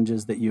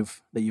challenges that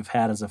you've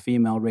had as a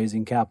female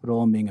raising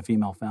capital and being a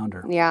female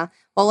founder. Yeah.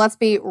 Well, let's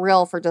be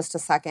real for just a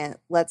second.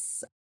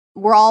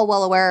 We're all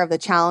well aware of the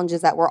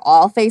challenges that we're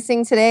all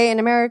facing today in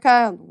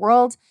America, the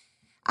world.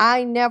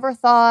 I never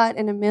thought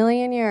in a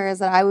million years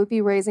that I would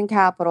be raising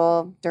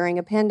capital during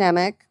a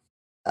pandemic,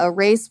 a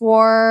race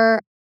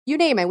war, you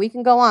name it. We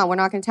can go on. We're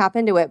not going to tap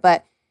into it,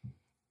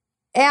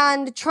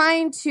 and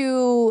trying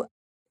to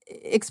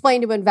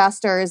explain to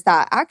investors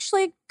that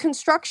actually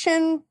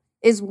construction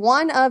is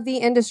one of the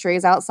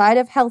industries outside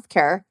of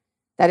healthcare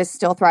that is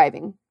still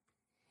thriving.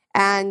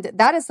 And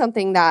that is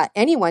something that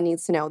anyone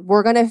needs to know.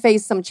 We're going to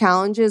face some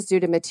challenges due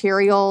to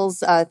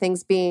materials,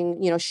 things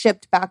being,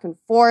 shipped back and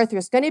forth.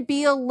 There's going to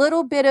be a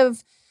little bit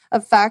of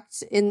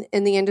effect in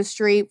the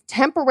industry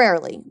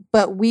temporarily,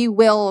 but we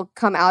will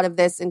come out of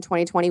this in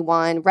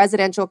 2021.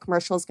 Residential,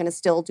 commercial is going to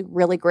still do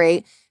really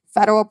great.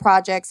 Federal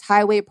projects,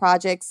 highway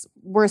projects,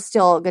 we're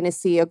still going to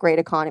see a great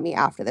economy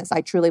after this.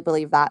 I truly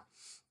believe that.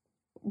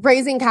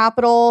 Raising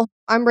capital,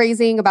 I'm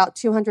raising about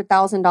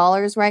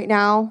 $200,000 right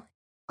now.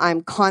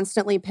 I'm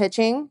constantly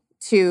pitching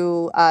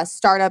to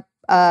startup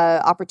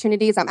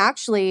opportunities. I'm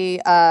actually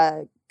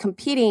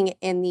competing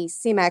in the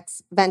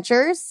CEMEX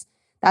Ventures.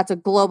 That's a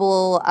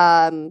global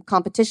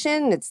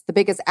competition. It's the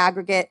biggest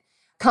aggregate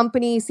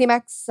company,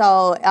 CEMEX.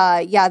 So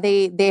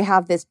they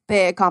have this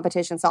big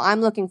competition. So I'm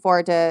looking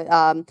forward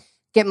to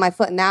getting my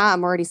foot in that.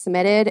 I'm already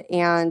submitted.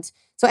 And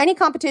so any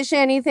competition,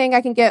 anything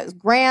I can get,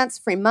 grants,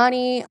 free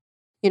money,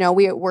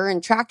 we're in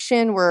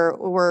traction.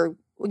 We're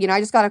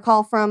I just got a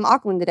call from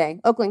Oakland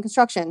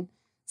Construction.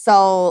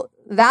 So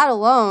that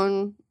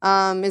alone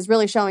is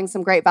really showing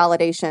some great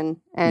validation,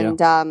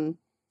 and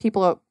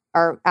people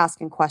are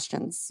asking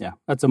questions. Yeah,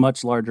 that's a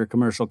much larger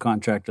commercial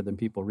contractor than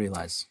people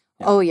realize.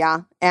 Yeah. Oh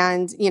yeah,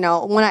 and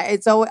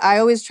I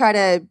always try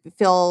to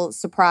feel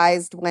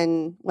surprised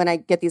when I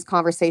get these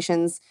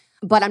conversations,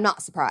 but I'm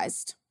not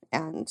surprised.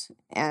 And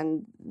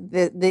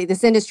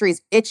this industry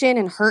is itching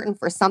and hurting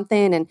for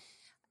something, and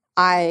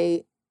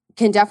I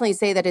can definitely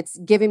say that it's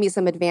giving me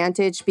some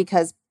advantage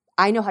because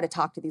I know how to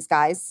talk to these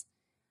guys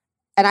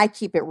and I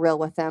keep it real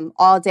with them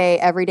all day,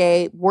 every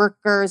day,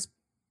 workers,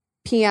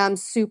 PMs,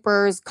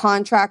 supers,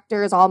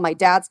 contractors, all my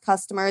dad's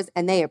customers,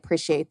 and they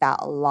appreciate that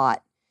a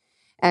lot.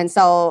 And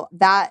so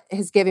that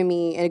has given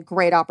me a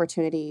great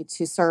opportunity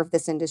to serve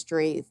this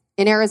industry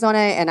in Arizona,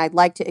 and I'd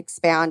like to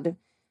expand.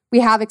 We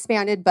have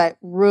expanded, but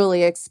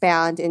really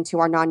expand into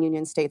our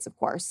non-union states, of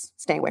course,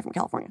 staying away from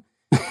California.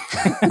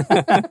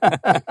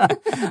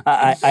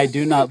 I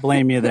do not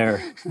blame you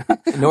there.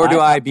 Nor do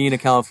I, being a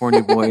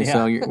California boy. Yeah.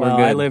 So we're good.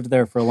 I lived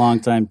there for a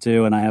long time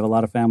too, and I have a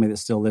lot of family that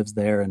still lives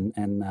there,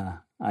 and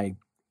I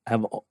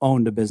have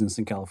owned a business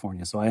in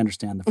California, so I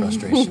understand the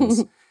frustrations.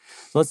 So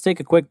let's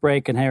take a quick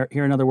break and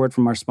hear another word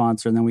from our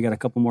sponsor, and then we got a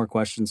couple more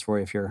questions for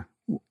you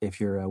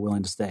if you're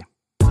willing to stay.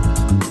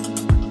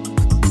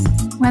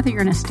 Whether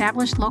you're an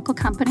established local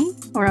company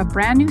or a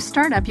brand new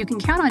startup, you can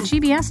count on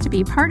GBS to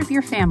be part of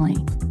your family.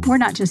 We're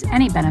not just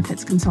any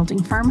benefits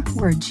consulting firm,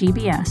 we're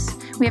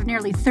GBS. We have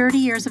nearly 30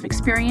 years of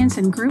experience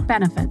in group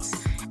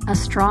benefits, a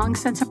strong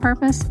sense of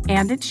purpose,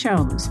 and it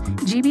shows.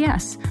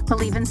 GBS,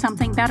 believe in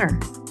something better.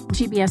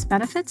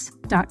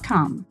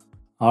 gbsbenefits.com.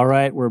 All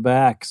right, we're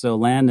back. So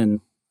Landon,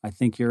 I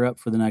think you're up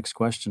for the next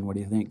question. What do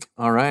you think?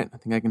 All right, I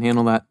think I can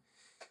handle that.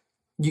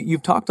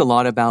 You've talked a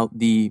lot about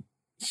the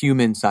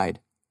human side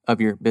of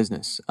your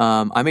business.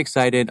 I'm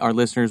excited. Our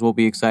listeners will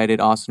be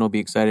excited. Austin will be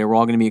excited. We're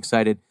all going to be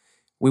excited.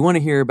 We want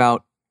to hear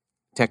about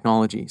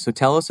technology. So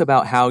tell us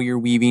about how you're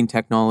weaving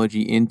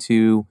technology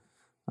into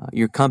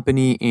your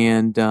company,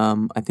 and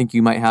I think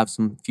you might have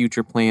some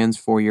future plans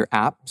for your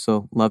app.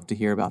 So love to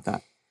hear about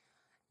that.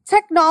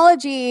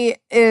 Technology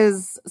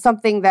is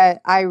something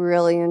that I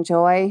really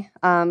enjoy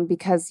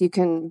because you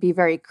can be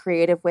very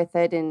creative with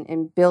it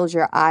and build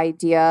your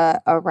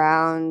idea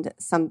around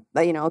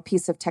a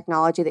piece of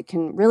technology that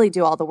can really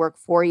do all the work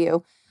for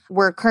you.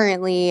 We're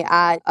currently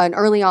at an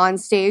early on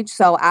stage.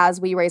 So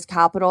as we raise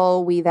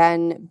capital, we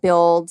then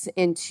build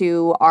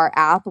into our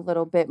app a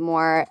little bit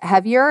more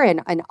heavier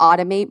and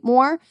automate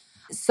more.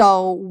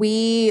 So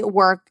we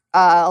work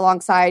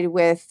alongside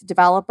with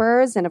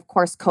developers and, of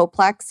course,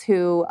 Coplex,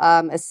 who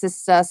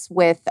assists us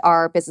with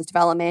our business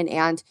development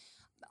and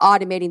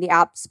automating the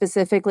app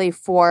specifically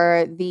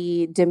for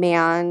the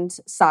demand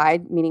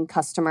side, meaning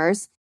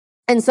customers.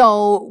 And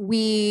so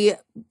we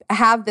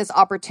have this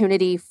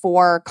opportunity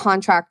for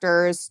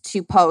contractors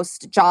to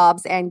post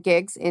jobs and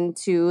gigs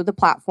into the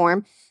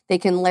platform. They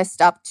can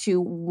list up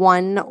to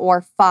 1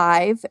 or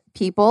 5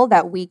 people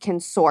that we can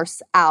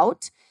source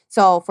out.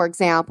 So, for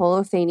example,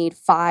 if they need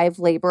 5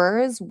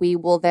 laborers, we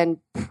will then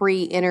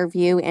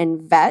pre-interview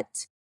and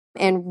vet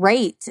and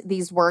rate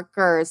these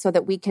workers so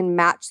that we can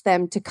match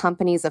them to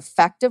companies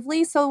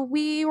effectively. So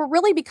we were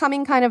really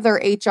becoming kind of their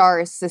HR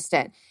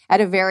assistant at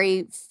a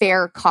very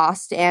fair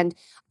cost and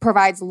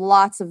provides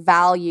lots of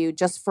value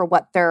just for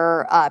what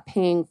they're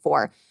paying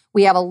for.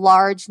 We have a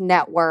large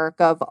network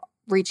of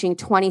reaching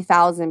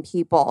 20,000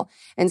 people.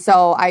 And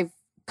so I've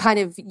kind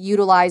of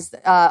utilized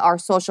our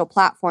social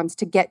platforms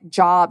to get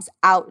jobs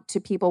out to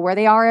people where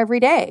they are every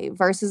day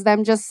versus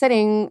them just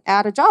sitting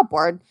at a job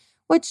board,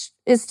 which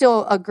is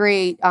still a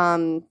great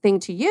thing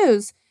to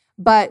use.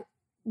 But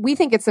we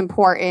think it's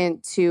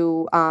important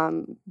to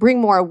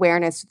bring more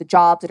awareness to the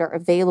jobs that are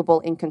available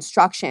in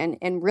construction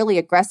and really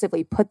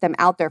aggressively put them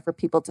out there for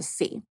people to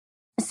see.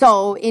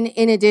 So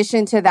in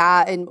addition to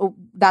that, and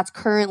that's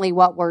currently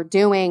what we're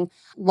doing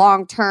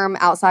long-term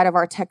outside of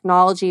our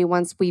technology,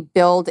 once we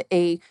build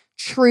a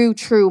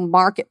true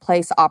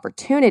marketplace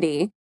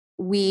opportunity,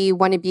 we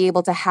want to be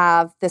able to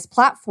have this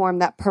platform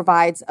that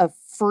provides a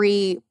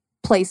free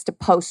place to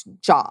post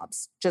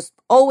jobs, just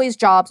always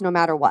jobs, no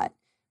matter what,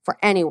 for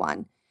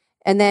anyone.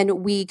 And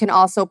then we can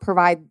also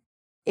provide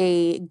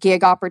a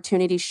gig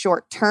opportunity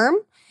short-term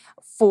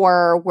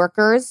for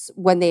workers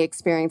when they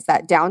experience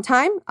that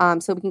downtime,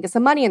 so we can get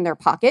some money in their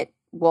pocket.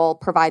 We'll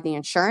provide the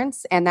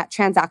insurance and that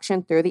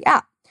transaction through the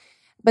app.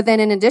 But then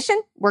in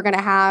addition, we're going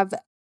to have,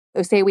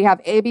 say we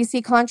have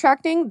ABC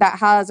Contracting that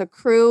has a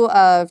crew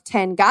of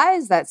 10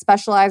 guys that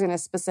specialize in a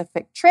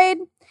specific trade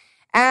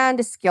and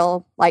a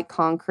skill like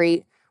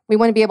concrete. We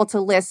want to be able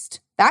to list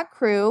that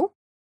crew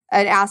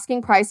at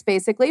asking price,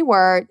 basically,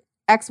 where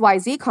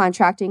XYZ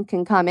Contracting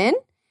can come in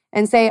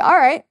and say, all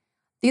right,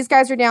 these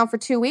guys are down for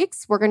 2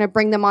 weeks. We're going to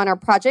bring them on our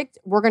project.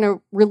 We're going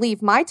to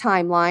relieve my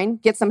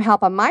timeline, get some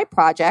help on my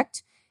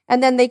project,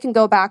 and then they can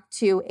go back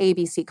to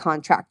ABC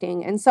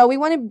Contracting. And so we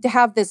wanted to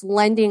have this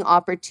lending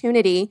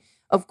opportunity.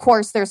 Of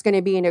course, there's going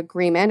to be an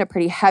agreement, a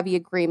pretty heavy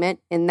agreement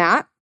in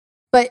that.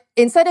 But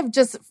instead of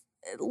just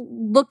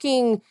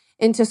looking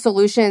into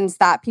solutions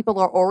that people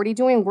are already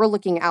doing, we're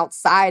looking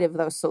outside of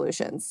those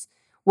solutions.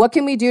 What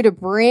can we do to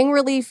bring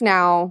relief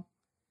now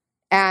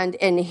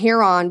and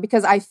here on?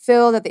 Because I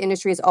feel that the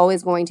industry is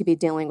always going to be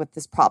dealing with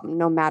this problem,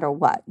 no matter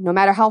what. No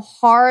matter how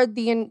hard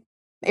the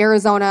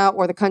Arizona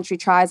or the country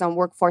tries on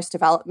workforce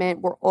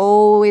development, we're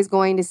always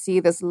going to see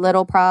this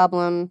little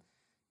problem,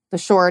 the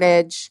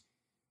shortage,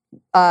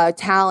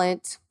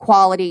 talent,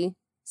 quality.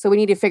 So we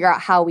need to figure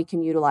out how we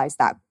can utilize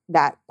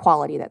that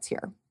quality that's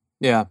here.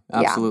 Yeah,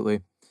 absolutely. Yeah.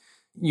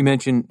 You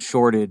mentioned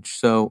shortage.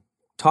 So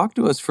talk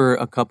to us for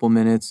a couple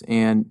minutes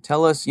and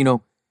tell us,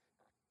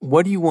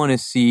 what do you want to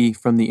see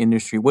from the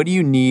industry? What do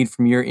you need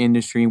from your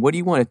industry? What do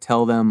you want to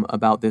tell them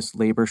about this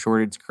labor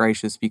shortage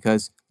crisis?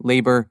 Because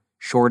because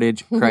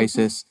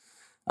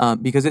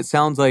it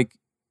sounds like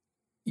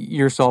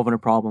you're solving a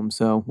problem.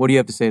 So what do you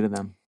have to say to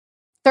them?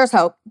 There's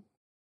hope.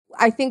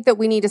 I think that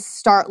we need to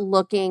start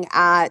looking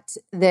at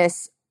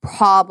this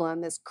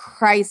problem, this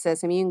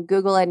crisis. I mean, you can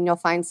Google it and you'll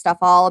find stuff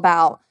all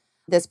about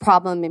this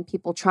problem and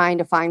people trying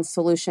to find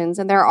solutions.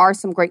 And there are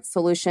some great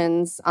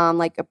solutions,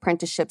 like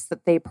apprenticeships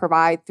that they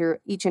provide through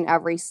each and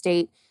every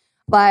state.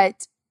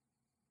 But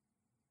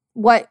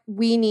what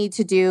we need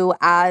to do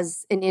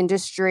as an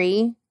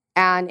industry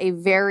and a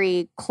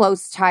very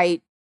close,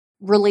 tight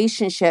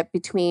relationship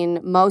between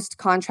most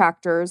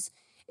contractors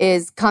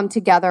is come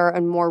together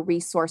and more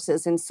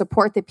resources and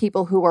support the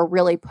people who are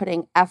really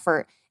putting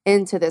effort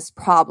into this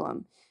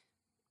problem.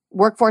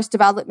 Workforce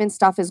development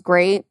stuff is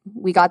great.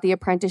 We got the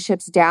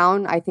apprenticeships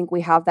down. I think we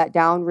have that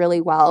down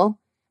really well.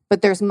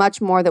 But there's much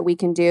more that we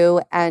can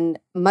do and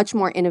much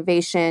more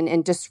innovation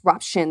and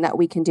disruption that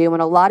we can do.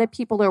 And a lot of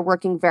people are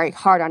working very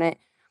hard on it.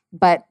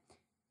 But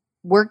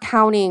we're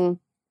counting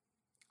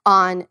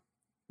on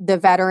the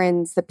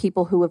veterans, the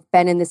people who have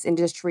been in this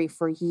industry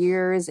for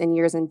years and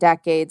years and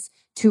decades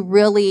to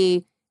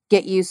really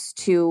get used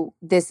to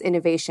this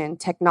innovation,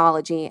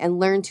 technology, and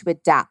learn to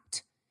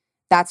adapt.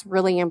 That's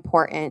really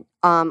important,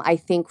 I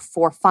think,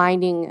 for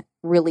finding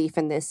relief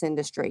in this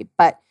industry.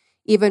 But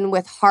even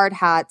with hard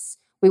hats,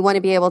 we want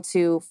to be able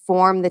to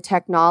form the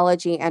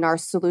technology and our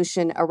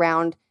solution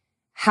around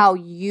how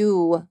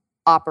you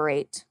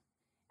operate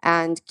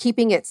and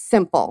keeping it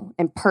simple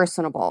and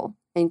personable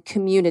and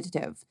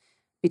communicative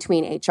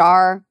between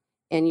HR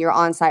and your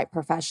on-site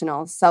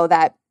professionals so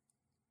that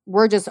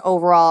we're just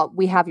overall,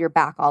 we have your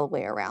back all the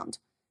way around.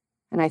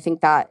 And I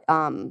think that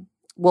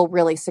will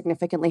really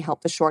significantly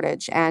help the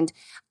shortage. And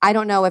I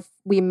don't know if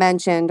we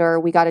mentioned or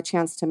we got a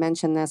chance to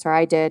mention this, or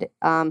I did.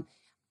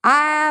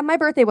 My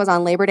birthday was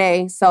on Labor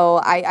Day.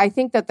 So I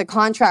think that the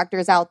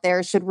contractors out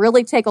there should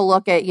really take a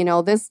look at,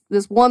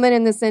 this woman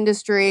in this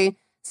industry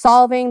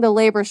solving the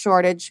labor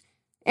shortage,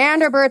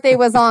 and her birthday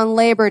was on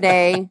Labor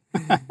Day.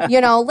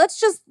 Let's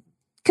just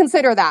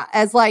consider that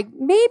as like,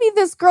 maybe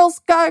this girl's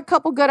got a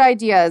couple good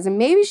ideas and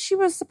maybe she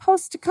was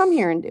supposed to come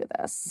here and do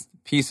this.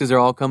 Pieces are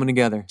all coming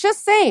together.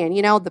 Just saying,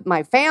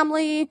 my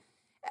family,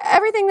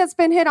 everything that's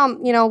been hit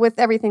on, with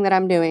everything that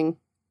I'm doing.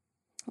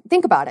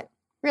 Think about it,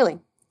 really.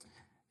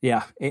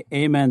 Yeah.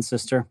 Amen,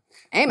 sister.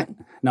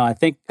 Amen. No, I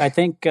think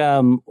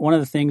one of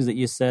the things that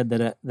you said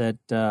that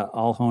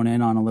I'll hone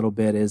in on a little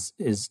bit is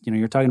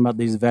you're talking about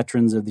these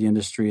veterans of the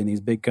industry and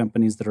these big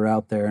companies that are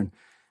out there,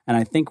 and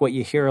I think what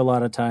you hear a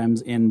lot of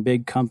times in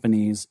big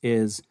companies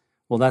is,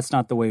 well, that's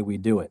not the way we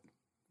do it.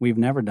 We've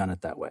never done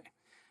it that way,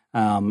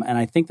 and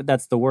I think that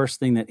that's the worst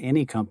thing that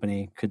any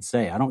company could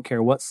say. I don't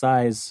care what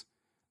size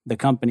the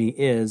company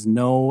is.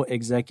 No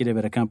executive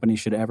at a company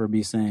should ever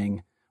be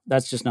saying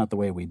that's just not the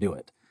way we do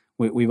it.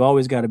 We've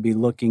always got to be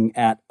looking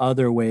at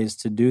other ways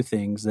to do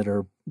things that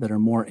are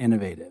more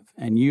innovative.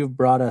 And you've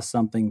brought us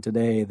something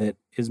today that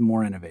is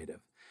more innovative.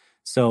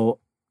 So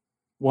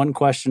one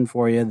question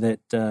for you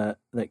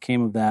that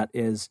came of that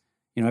is,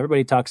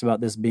 everybody talks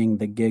about this being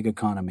the gig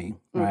economy,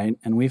 right?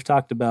 And we've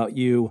talked about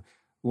you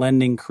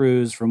lending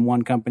crews from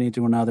one company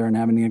to another and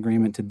having an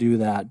agreement to do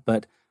that.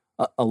 But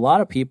a lot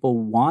of people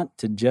want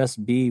to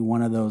just be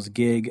one of those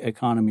gig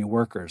economy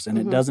workers. And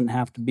it doesn't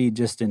have to be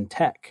just in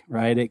tech,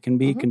 right? It can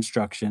be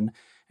construction,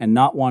 and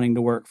not wanting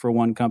to work for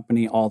one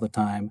company all the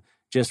time,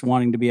 just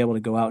wanting to be able to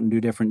go out and do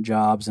different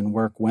jobs and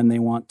work when they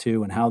want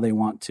to and how they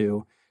want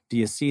to. Do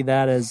you see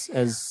that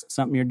as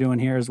something you're doing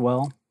here as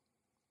well?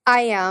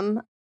 I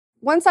am.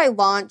 Once I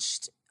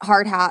launched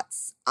Hard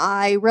Hats,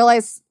 I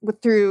realized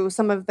through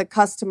some of the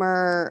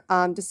customer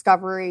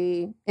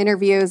discovery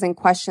interviews and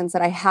questions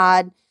that I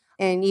had,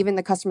 and even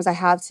the customers I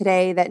have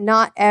today, that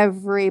not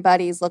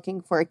everybody's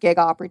looking for a gig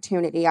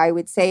opportunity. I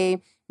would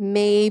say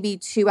maybe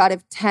 2 out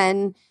of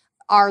 10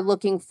 are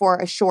looking for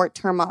a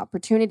short-term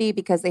opportunity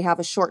because they have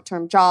a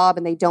short-term job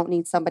and they don't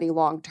need somebody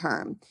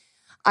long-term.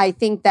 I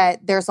think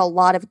that there's a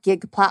lot of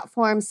gig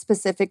platforms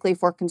specifically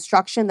for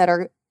construction that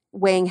are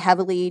weighing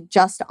heavily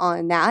just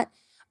on that,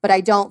 but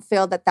I don't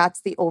feel that that's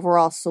the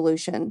overall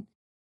solution.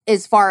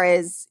 As far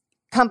as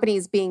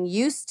companies being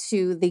used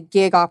to the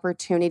gig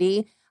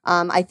opportunity,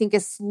 I think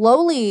is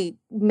slowly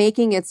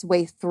making its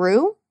way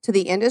through to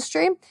the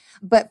industry.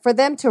 But for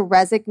them to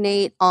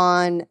resonate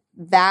on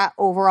that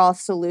overall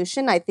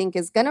solution, I think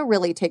is going to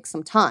really take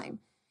some time.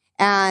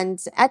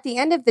 And at the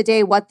end of the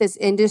day, what this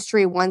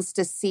industry wants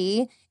to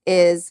see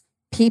is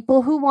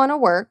people who want to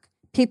work,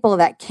 people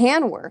that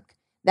can work,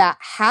 that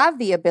have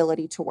the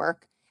ability to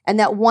work, and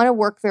that want to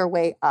work their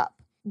way up.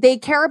 They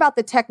care about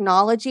the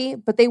technology,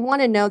 but they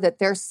want to know that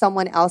there's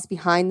someone else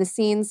behind the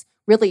scenes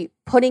really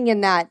putting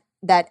in that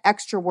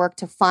extra work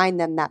to find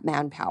them that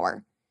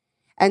manpower.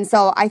 And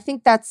so I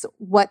think that's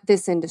what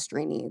this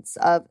industry needs,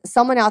 of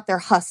someone out there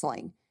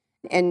hustling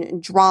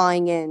and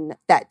drawing in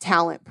that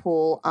talent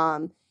pool,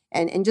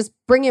 and just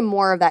bringing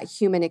more of that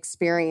human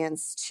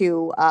experience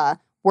to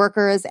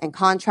workers and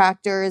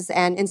contractors.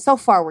 And so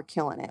far, we're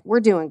killing it. We're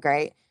doing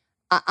great.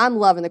 I'm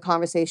loving the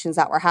conversations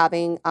that we're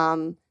having.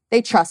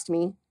 They trust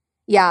me.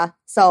 Yeah.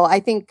 So I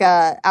think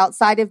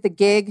outside of the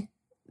gig,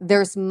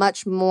 there's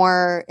much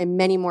more and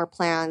many more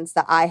plans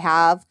that I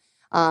have,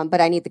 but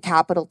I need the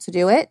capital to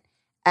do it.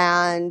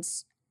 And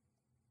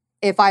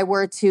if I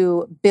were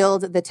to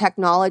build the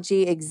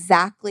technology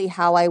exactly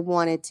how I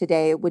wanted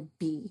today, it would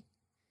be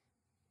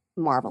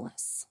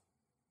marvelous.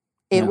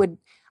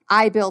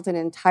 I built an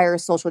entire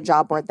social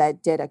job board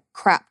that did a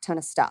crap ton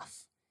of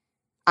stuff.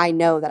 I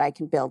know that I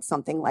can build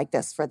something like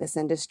this for this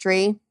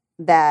industry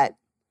that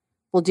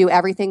will do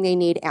everything they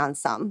need and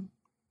some.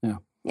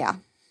 Yeah.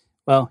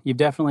 Well, you've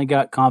definitely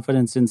got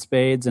confidence in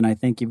spades, and I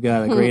think you've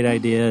got a great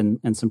idea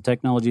and some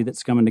technology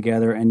that's coming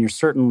together, and you're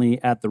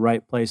certainly at the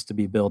right place to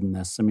be building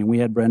this. I mean, we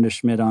had Brenda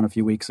Schmidt on a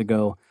few weeks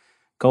ago.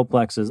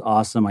 Coplex is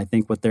awesome. I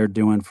think what they're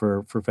doing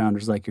for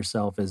founders like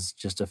yourself is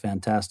just a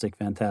fantastic,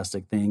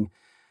 fantastic thing.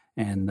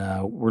 And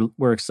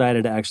we're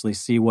excited to actually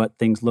see what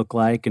things look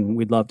like, and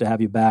we'd love to have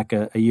you back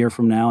a year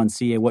from now and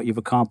see what you've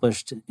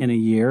accomplished in a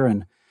year,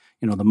 and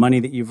the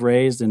money that you've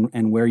raised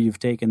and where you've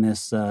taken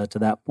this to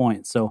that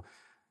point. So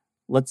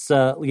let's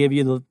give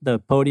you the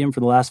podium for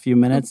the last few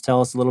minutes.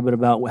 Tell us a little bit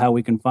about how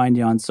we can find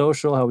you on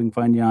social, how we can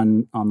find you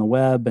on the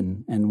web,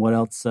 and what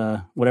else,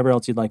 whatever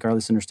else you'd like our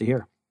listeners to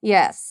hear.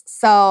 Yes.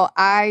 So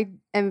I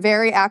am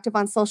very active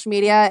on social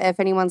media. If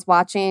anyone's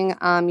watching,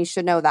 you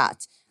should know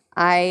that.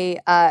 I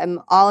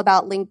am all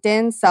about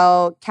LinkedIn.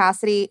 So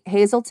Cassidy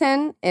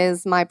Hazelton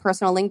is my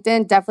personal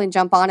LinkedIn. Definitely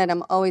jump on it.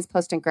 I'm always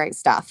posting great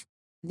stuff.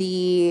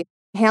 The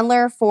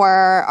handler for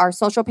our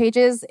social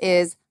pages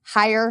is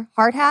Hire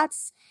Hard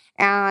Hats.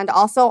 And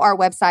also our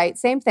website,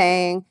 same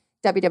thing,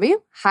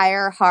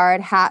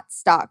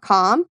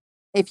 www.hirehardhats.com.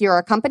 If you're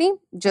a company,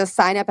 just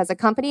sign up as a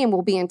company and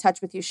we'll be in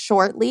touch with you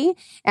shortly.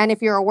 And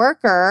if you're a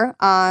worker,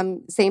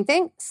 same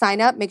thing, sign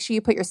up, make sure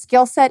you put your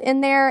skill set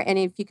in there. And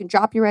if you can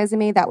drop your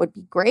resume, that would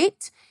be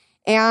great.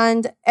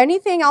 And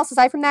anything else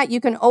aside from that, you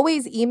can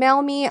always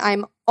email me.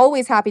 I'm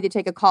always happy to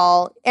take a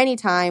call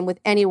anytime with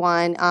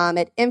anyone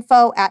at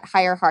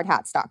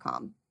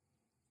info@hirehardhats.com.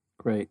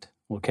 Great.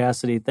 Well,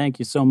 Cassidy, thank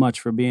you so much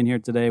for being here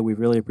today. We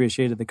really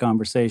appreciated the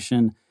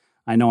conversation.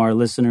 I know our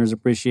listeners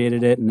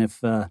appreciated it. And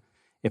if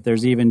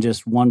there's even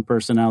just one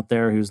person out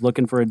there who's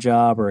looking for a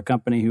job or a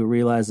company who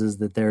realizes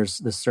that there's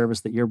this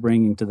service that you're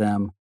bringing to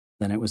them,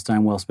 then it was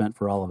time well spent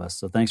for all of us.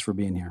 So thanks for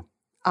being here.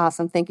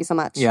 Awesome. Thank you so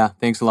much. Yeah,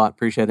 thanks a lot.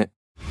 Appreciate it.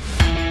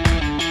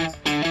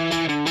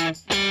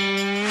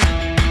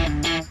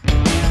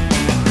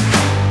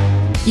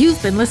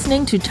 You've been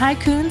listening to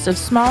Tycoons of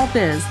Small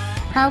Biz,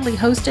 proudly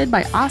hosted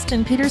by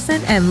Austin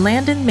Peterson and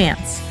Landon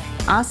Mance.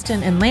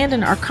 Austin and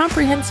Landon are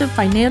comprehensive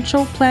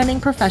financial planning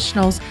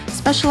professionals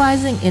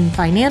specializing in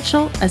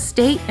financial,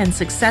 estate, and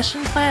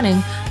succession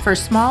planning for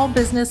small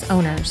business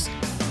owners.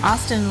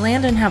 Austin and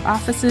Landon have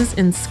offices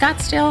in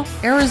Scottsdale,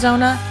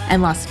 Arizona,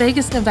 and Las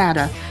Vegas,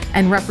 Nevada,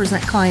 and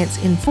represent clients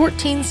in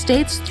 14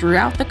 states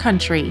throughout the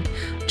country.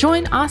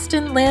 Join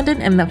Austin,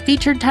 Landon, and the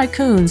featured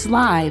Tycoons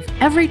live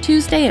every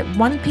Tuesday at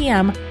 1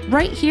 p.m.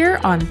 right here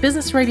on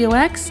Business Radio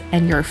X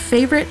and your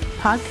favorite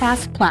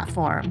podcast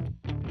platform.